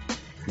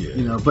 Yeah.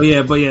 You know, but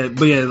yeah,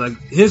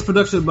 like his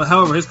production, but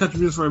however, his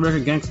contributions for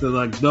American Gangster,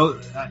 like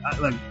those,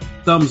 like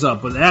thumbs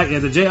up. But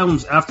the J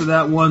albums after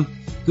that one,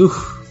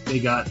 they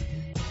got,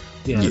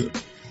 Yeah,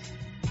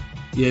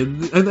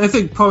 I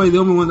think probably the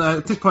only one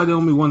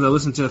that I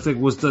listened to, I think,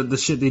 was the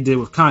shit they did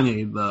with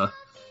Kanye.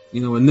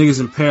 You know, when Niggas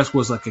in Paris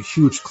was like a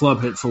huge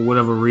club hit for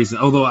whatever reason.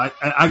 Although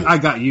I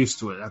got used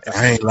to it.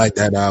 I ain't like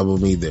that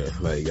album either.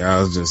 Like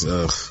I was just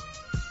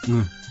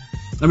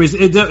I mean,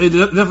 it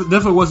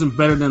definitely wasn't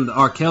better than the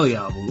R. Kelly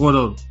album,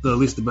 or at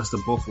least the best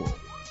of both worlds.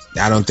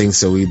 I don't think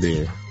so either.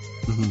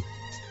 Mm-hmm.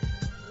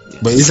 Yeah.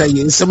 But it's like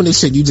some of this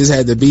shit you just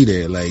had to be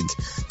there, like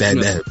that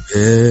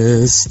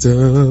best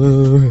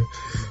of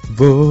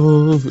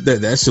both.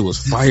 That shit was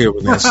fire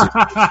when that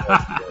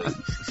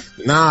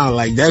shit. Nah,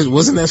 like that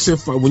wasn't that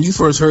shit. When you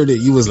first heard it,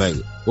 you was like,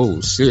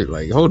 "Oh shit!"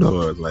 Like, hold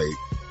on, like.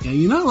 Yeah,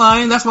 you're not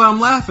lying. That's why I'm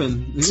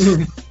laughing.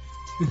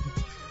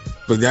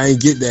 But I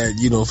ain't get that,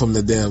 you know, from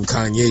the damn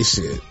Kanye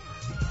shit.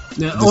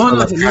 Yeah,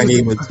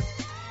 Kanye was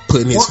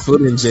putting his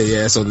foot in Jay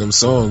ass on them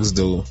songs,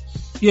 though.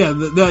 Yeah,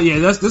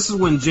 this is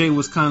when Jay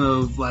was kind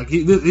of like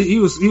he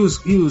was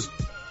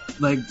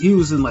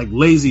in like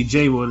lazy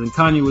J mode, and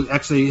Kanye was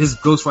actually his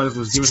ghostwriters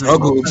was giving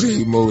struggle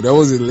J mode. That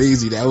wasn't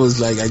lazy. That was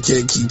like I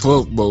can't keep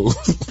up mode.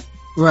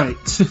 Right.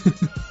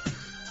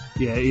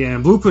 Yeah.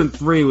 And Blueprint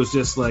 3 was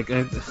just like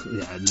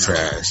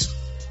trash.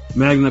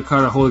 Magna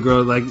Carta, Holy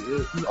Grail, like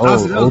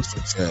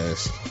ultra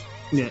trash.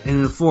 Yeah,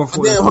 and then 4.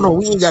 Damn, hold on,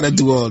 we ain't gotta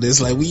do all this.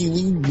 Like we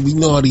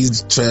know all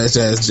these trash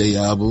ass J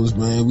albums,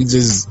 man.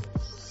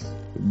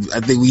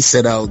 I think we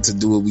set out to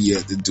do what we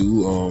had to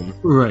do.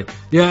 Right.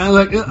 Yeah,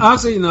 like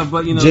honestly,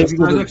 but if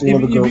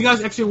you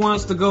guys actually want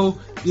us to go,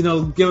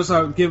 give us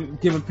our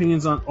give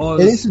opinions on all.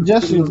 Any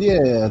suggestions?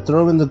 Yeah,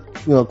 throw them in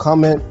the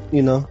comment.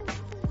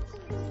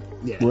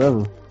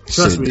 Wherever.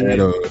 Trust me.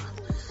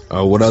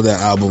 What other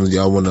albums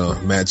y'all want to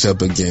match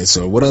up against,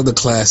 or what other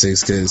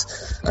classics? Because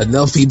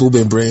enough people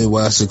been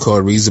brainwashed to call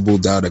Reasonable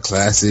Doubt a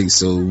classic,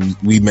 so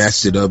we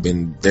matched it up,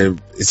 and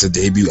it's a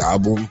debut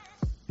album.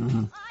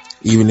 Mm-hmm.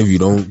 Even if you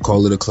don't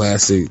call it a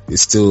classic,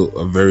 it's still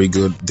a very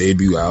good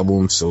debut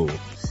album. So,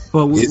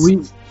 but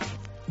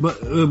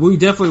we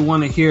definitely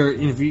want to hear.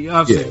 If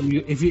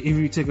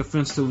you take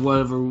offense to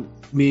whatever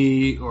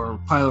me or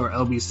Pilot or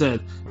LB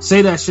said,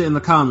 say that shit in the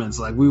comments.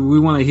 Like we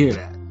want to hear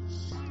that.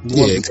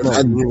 Yeah, because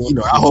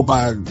I hope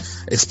I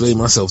explain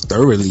myself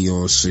thoroughly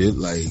on shit.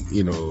 Like,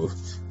 if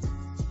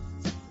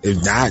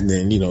not,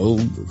 then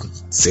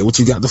say what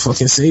you got to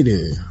fucking say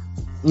then.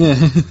 Yeah.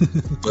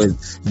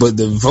 but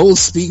the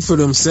votes speak for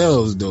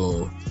themselves,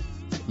 though.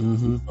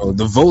 Mm-hmm.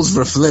 The votes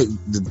reflect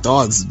the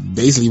thoughts,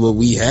 basically what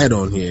we had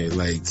on here.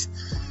 Like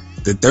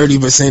the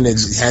 30%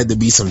 that had to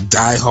be some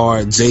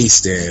diehard J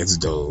stands,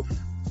 though.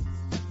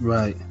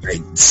 Right.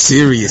 Like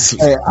seriously.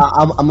 Hey,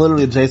 I'm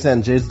literally a J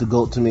stan. Jay's the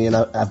GOAT to me, and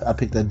I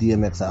picked that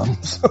DMX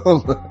album.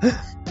 So.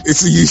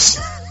 It's a you.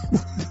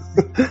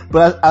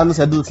 But I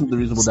honestly, I do listen to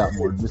Reasonable Doubt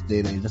more this day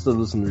and age. I still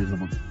listen to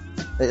Reasonable.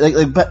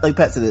 Like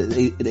Pat said,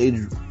 it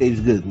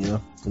aged good, to me.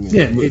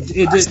 Yeah,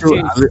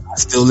 I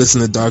still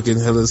listen to Dark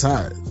and Hell is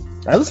Hot.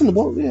 I listen to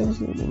both. Yeah,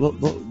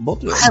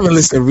 both. I haven't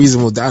listened to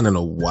Reasonable Doubt in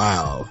a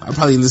while. I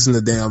probably listened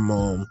to damn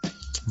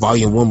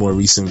Volume 1 more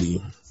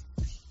recently.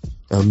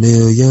 A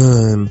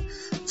million,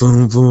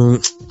 boom,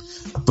 boom,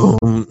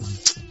 boom,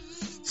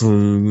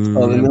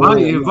 boom.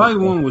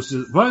 Volume 1 was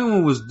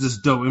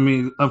just dope. I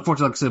mean,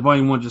 unfortunately, like I said,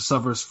 Volume 1 just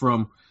suffers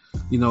from,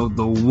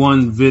 the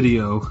one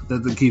video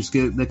that keeps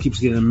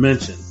getting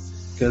mentioned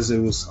because it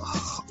was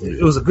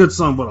a good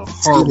song but a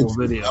horrible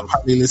video. I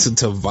probably listened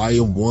to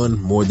Volume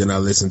 1 more than I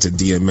listened to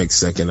DMX's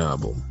second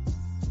album,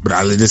 but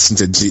I listened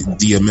to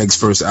DMX's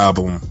first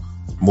album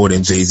more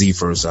than Jay-Z's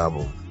first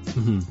album.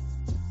 Mm-hmm.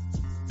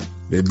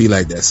 It'd be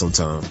like that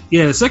sometimes.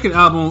 Yeah, the second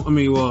album,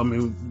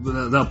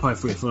 that'll probably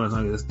forget for another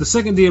time. The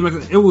second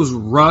DMX, it was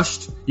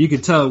rushed. You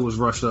could tell it was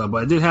rushed up,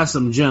 but it did have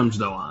some gems,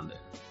 though, on it.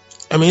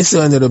 I mean, it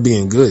still ended up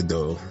being good,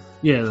 though.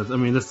 Yeah, I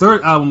mean, the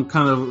third album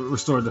kind of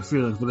restored the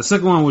feelings, but the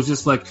second one was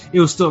just like it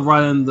was still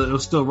writing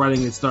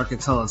 "It's Dark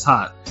Until It's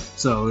Hot,"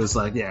 so it's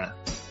like, yeah,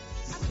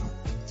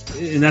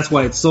 and that's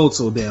why it sold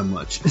so damn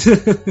much.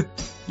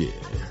 Yeah.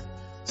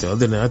 So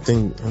other than that, I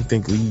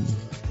think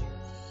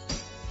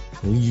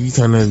we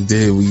kind of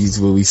did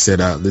what we set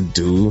out to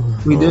do.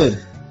 We did.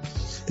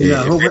 Yeah,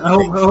 Yeah, I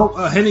hope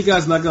Henny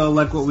guy's not gonna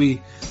like what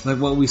we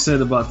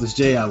said about this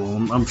J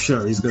album. I'm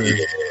sure he's gonna.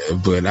 Yeah,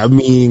 but I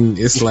mean,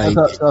 it's like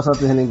Shout out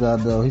to Henny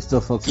God though. He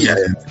still fucks with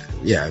us.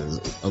 yeah,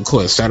 of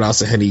course. Shout out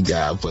to Henny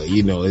God, but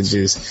you know, it's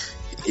just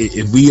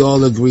if we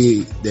all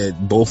agree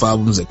that both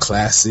albums are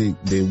classic,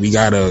 then we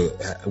have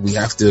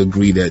to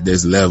agree that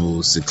there's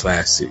levels to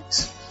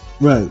classics,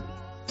 Right.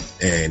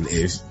 and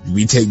if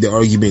we take the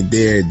argument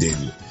there,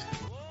 then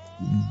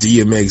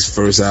DMX's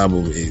first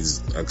album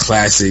is a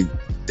classic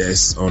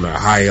that's on a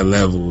higher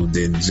level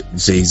than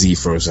Jay-Z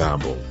first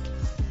album.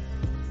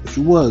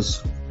 She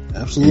was.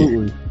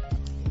 Absolutely.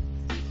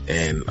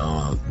 And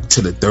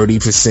to the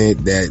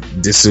 30%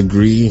 that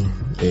disagree,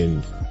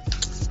 and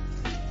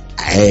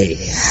hey,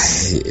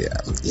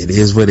 it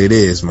is what it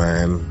is,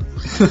 man.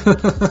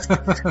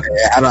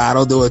 I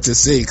don't know what to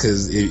say,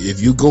 because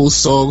if you go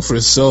song for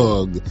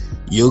song,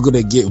 you're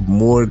gonna get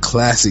more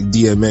classic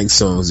DMX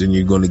songs than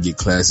you're gonna get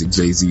classic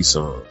Jay-Z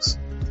songs.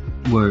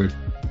 Word.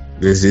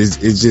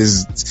 It's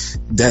just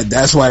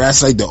that's why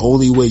that's like the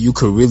only way you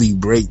could really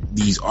break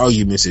these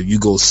arguments, if you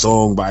go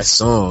song by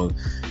song.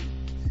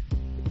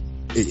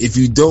 If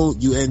you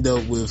don't, you end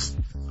up with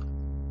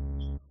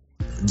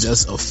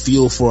just a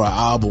feel for an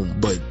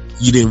album, but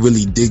you didn't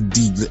really dig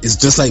deep. It's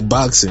just like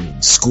boxing,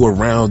 score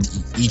round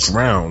each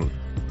round.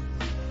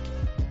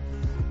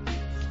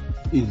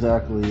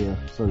 Exactly, yeah.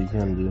 So you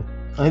can do.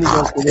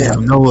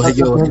 Damn, no,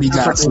 yo, he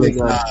got slick.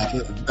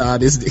 Nah,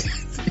 this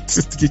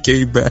nigga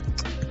came back.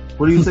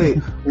 What do you say?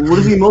 What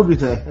does the emoji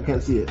say? I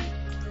can't see it.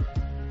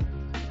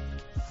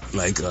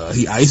 Like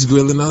he ice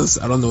grilling us.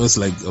 I don't know. It's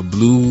like a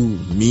blue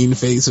mean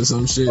face or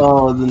some shit.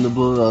 Oh, then the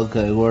blue.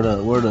 Okay, word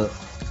up.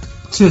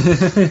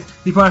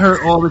 He probably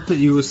heard all the shit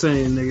you were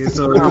saying, nigga.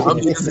 So I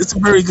mean, it's a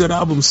very good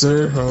album,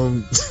 sir.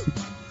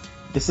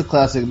 It's a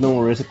classic. Don't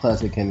worry, it's a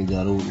classic. Kenny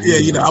God. Yeah,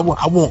 you know, I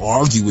won't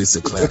argue it's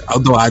a classic.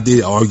 Although I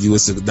did argue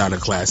it's not a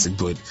classic,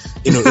 but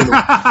you know,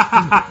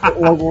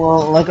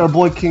 like our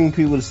boy King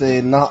P would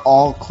say, not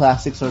all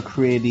classics are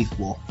created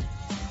equal.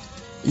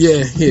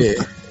 yeah.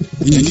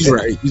 He's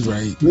right.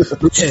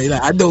 But yeah,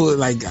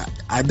 like,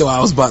 I know I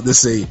was about to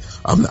say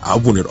I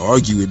wouldn't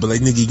argue it, but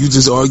like, nigga, you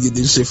just argued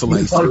this shit for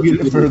like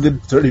argued it for a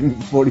good 30,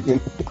 40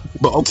 minutes.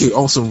 But okay,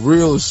 on some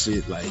real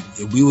shit, like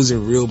if we was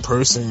in real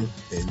person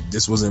and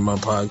this wasn't my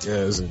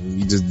podcast and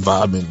we just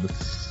vibing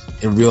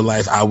in real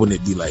life, I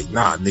wouldn't be like,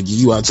 nah, nigga,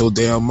 you out your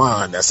damn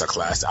mind. That's a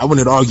classic. I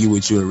wouldn't argue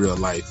with you in real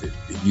life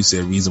if you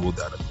said Reasonable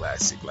Doubt a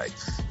classic. Like,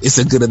 it's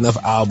a good enough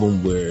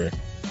album where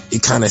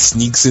it kind of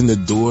sneaks in the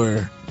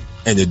door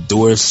and the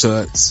door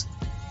shuts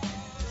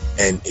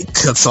and it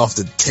cuts off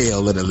the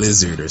tail of the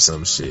lizard or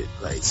some shit.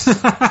 Like it's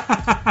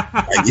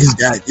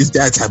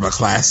that type of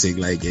classic.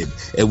 Like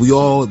and we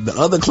all, the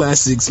other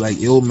classics like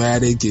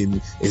Illmatic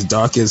and As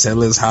Dark as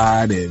Hell Is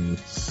Hot and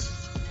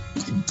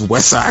the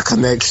West Side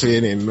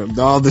Connection and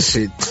all the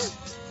shit,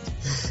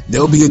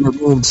 they'll be in the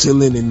room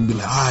chilling and be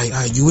like, all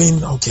right, you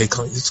in? Okay,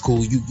 it's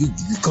cool. You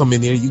come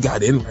in here. You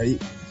got in, right?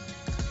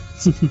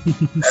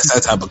 That's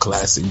that type of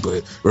classic.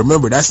 But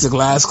remember, that's the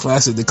last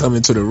classic to come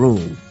into the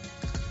room.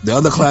 The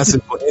other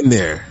classics were in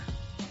there.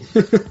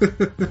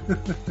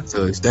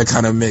 So that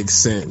kind of makes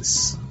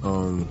sense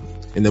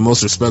in the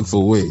most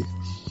respectful way.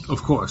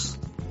 Of course.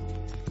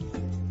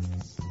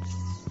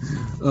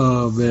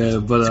 Oh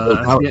man,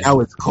 but now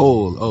it's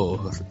cold.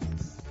 Oh.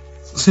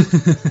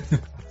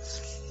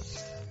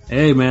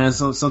 Hey man,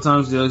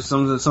 sometimes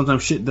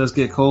sometimes shit does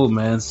get cold,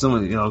 man.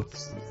 Some Now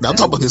I'm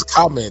talking about this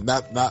comment,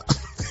 not.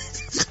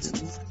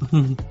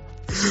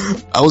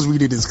 I was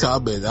reading this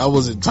comment. I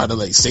wasn't trying to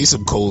like say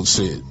some cold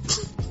shit.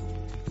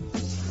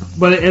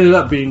 But it ended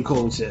up being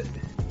cold shit.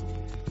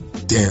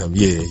 Damn,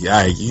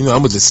 yeah. I'm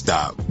gonna just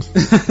stop.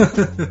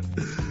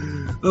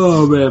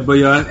 Oh man, but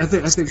yeah, I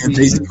think and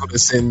Jay-Z gonna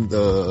send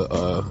the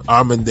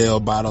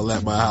Armandale bottle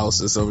at my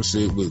house or some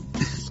shit with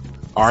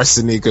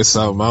arsenic or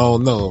something. I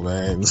don't know,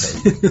 man.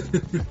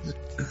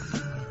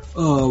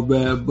 Oh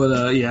man,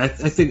 but yeah, I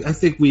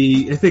think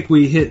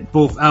we hit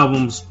both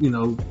albums,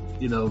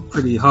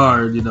 pretty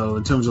hard,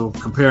 in terms of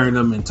comparing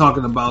them and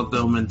talking about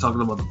them and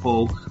talking about the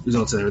poll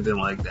results and everything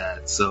like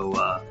that.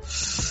 So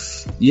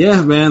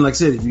yeah, man, like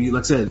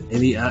I said,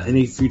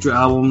 any future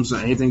albums or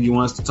anything you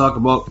want us to talk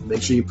about,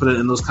 make sure you put it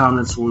in those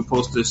comments when we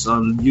post this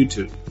on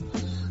YouTube.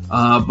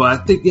 But I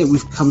think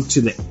we've come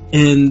to the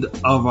end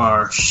of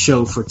our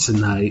show for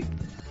tonight.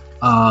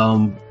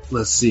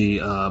 Let's see,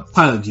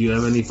 Pilot, do you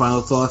have any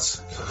final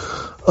thoughts?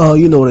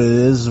 You know what it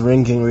is,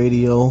 Ring Gang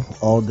Radio,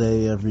 all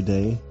day, every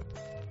day,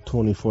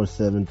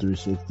 24/7,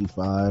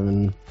 365,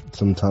 and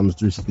sometimes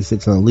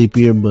 366 on a leap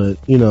year, but,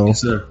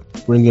 Yes, sir.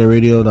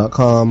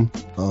 ringgangradio.com,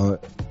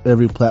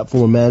 every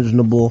platform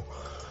imaginable,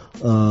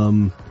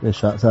 and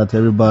shouts out to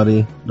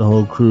everybody, the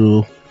whole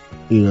crew,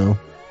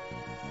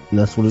 And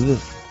that's what it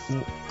is.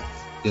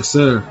 Yes,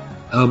 sir.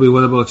 LB,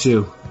 what about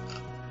you?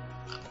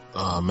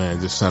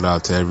 Man, just shout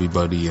out to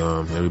everybody,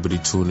 everybody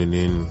tuning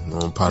in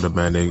on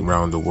Podomatic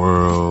around the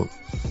world.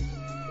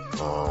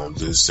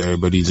 Just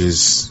everybody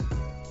just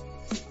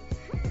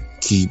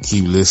keep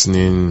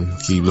listening,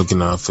 keep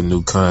looking out for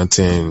new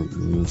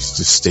content,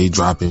 just stay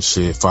dropping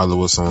shit.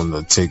 Follow us on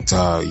the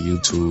TikTok,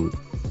 YouTube,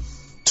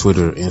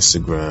 Twitter,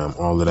 Instagram,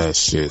 all of that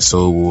shit.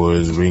 Soul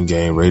Wars, Ring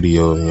Game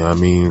Radio, you know what I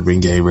mean?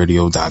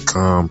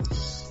 RingGameRadio.com.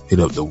 Hit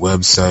up the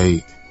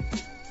website.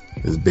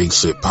 There's big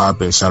shit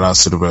popping. Shout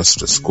outs to the rest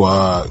of the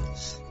squad.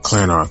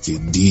 Clanarchy,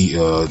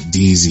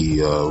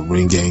 DZ,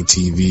 Ring Game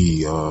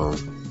TV,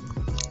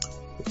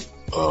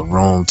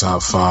 Rome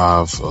Top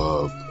 5,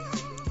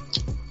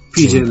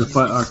 PJ the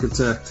Fight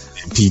Architect.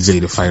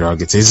 PJ the Fight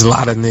Architect. There's a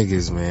lot of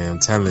niggas, man. I'm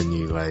telling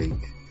you, like,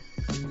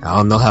 I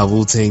don't know how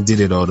Wu-Tang did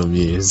it all them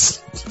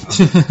years.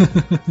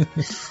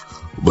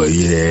 But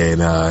yeah,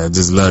 and I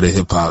just love the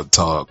hip hop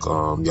talk.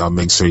 Y'all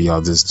make sure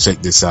y'all just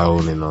check this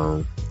out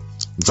and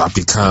drop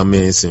your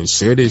comments and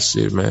share this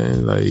shit,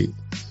 man. Like,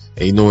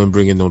 ain't no one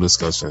bringing no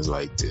discussions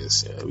like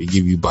this. Yeah, we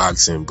give you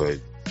boxing, but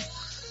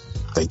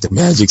like the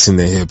magic's in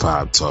the hip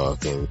hop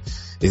talk, and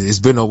it's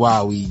been a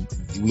while. We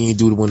ain't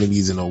do one of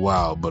these in a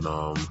while, but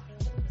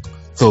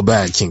feel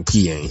bad King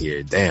P ain't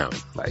here. Damn,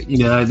 like,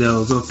 yeah, I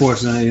know. It's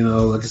unfortunate, you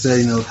know. Like I said,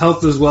 you know,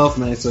 health is wealth,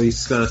 man. So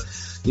he's gotta,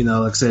 you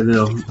know, like I said, you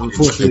know,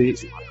 unfortunately,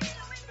 you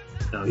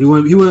know, he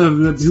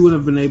wouldn't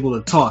have been able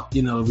to talk,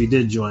 you know, if he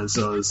did join.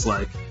 So it's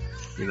like,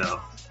 you know,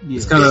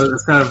 it's kind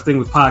of a thing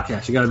with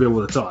podcasts. You got to be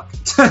able to talk.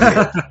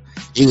 Yeah.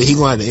 He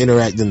gonna have to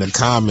interact in the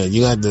comment.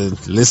 You have to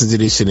listen to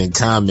this shit and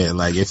comment,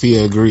 like if he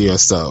agree or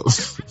something.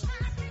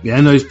 Yeah,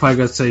 I know he's probably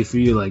gonna say for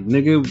you, like,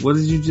 nigga, what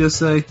did you just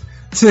say?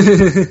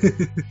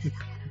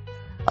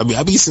 I mean,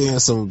 I be saying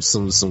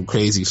some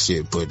crazy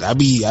shit, but I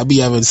be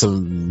having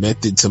some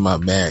method to my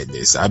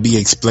madness. I be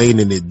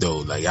explaining it though.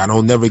 Like, I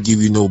don't never give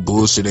you no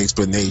bullshit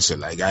explanation.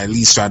 Like, I at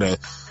least try to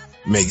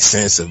make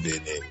sense of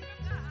it, and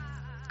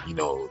you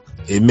know,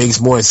 it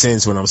makes more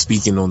sense when I'm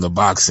speaking on the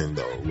boxing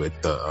though,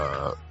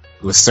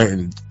 with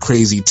certain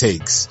crazy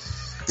takes,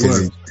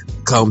 because it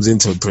comes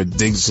into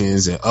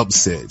predictions and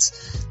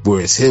upsets.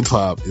 Whereas hip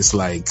hop, it's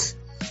like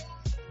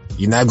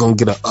you're not gonna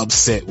get an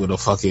upset with a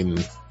fucking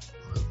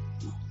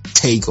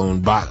take on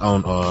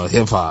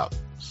hip hop.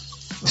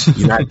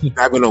 You're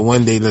not gonna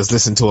one day just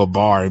listen to a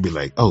bar and be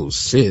like, oh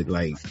shit,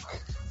 like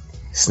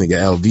this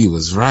nigga LB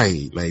was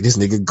right, like this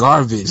nigga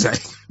garbage,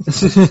 like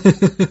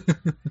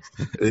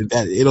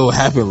it don't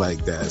happen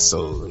like that.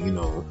 So, you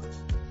know,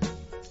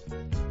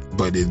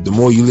 but the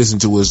more you listen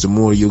to us, the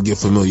more you'll get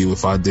familiar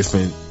with our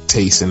different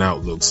tastes and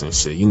outlooks and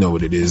shit. You know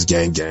what it is,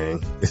 gang.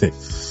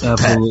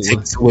 Absolutely. Take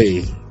it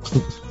away.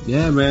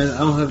 Yeah, man. I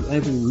don't have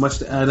anything much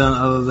to add on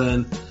other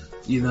than,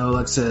 you know,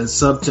 like I said,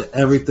 sub to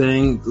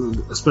everything,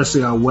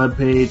 especially our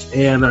webpage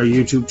and our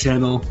YouTube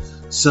channel.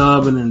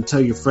 Sub and then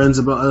tell your friends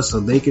about us so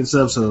they can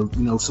sub, so,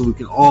 you know, so we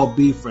can all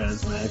be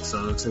friends, man.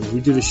 So like I said,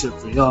 we do this shit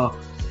for y'all.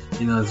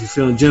 You know, if you're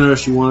feeling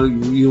generous, you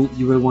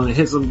really want to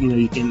hit something, you know,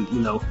 you can, you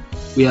know,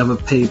 we have a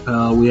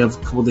PayPal, we have a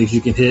couple things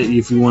you can hit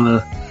if you want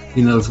to,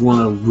 you know, if you want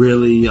to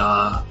really,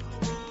 get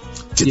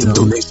the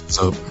donations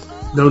up.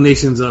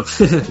 Donations up.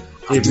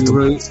 If you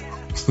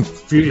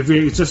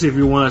really, especially if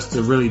you want us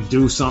to really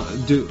do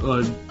something,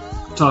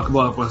 talk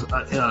about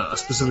a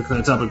specific kind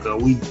of topic, though,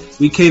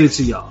 we cater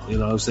to y'all. You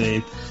know what I'm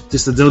saying?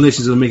 Just the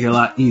donations will make it a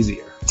lot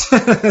easier.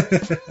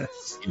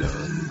 You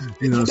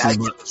know what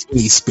I'm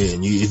saying?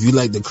 Spin. If you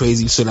like the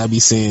crazy shit I be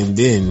saying,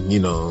 then, you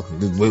know,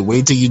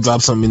 wait till you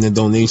drop something in the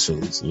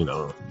donations, you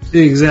know.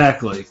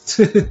 Exactly.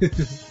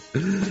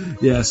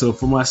 Yeah, so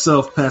for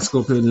myself, Pat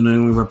Scorpio, the New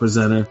England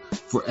representative,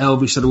 for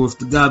LB Shuttleworth,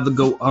 the God, the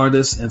GOAT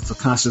artist, and for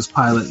Conscious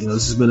Pilot, you know,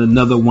 this has been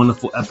another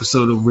wonderful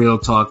episode of Real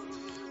Talk,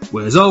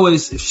 where, as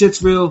always, if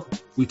shit's real,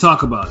 we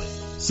talk about it.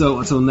 So,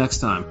 until next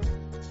time,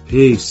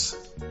 peace.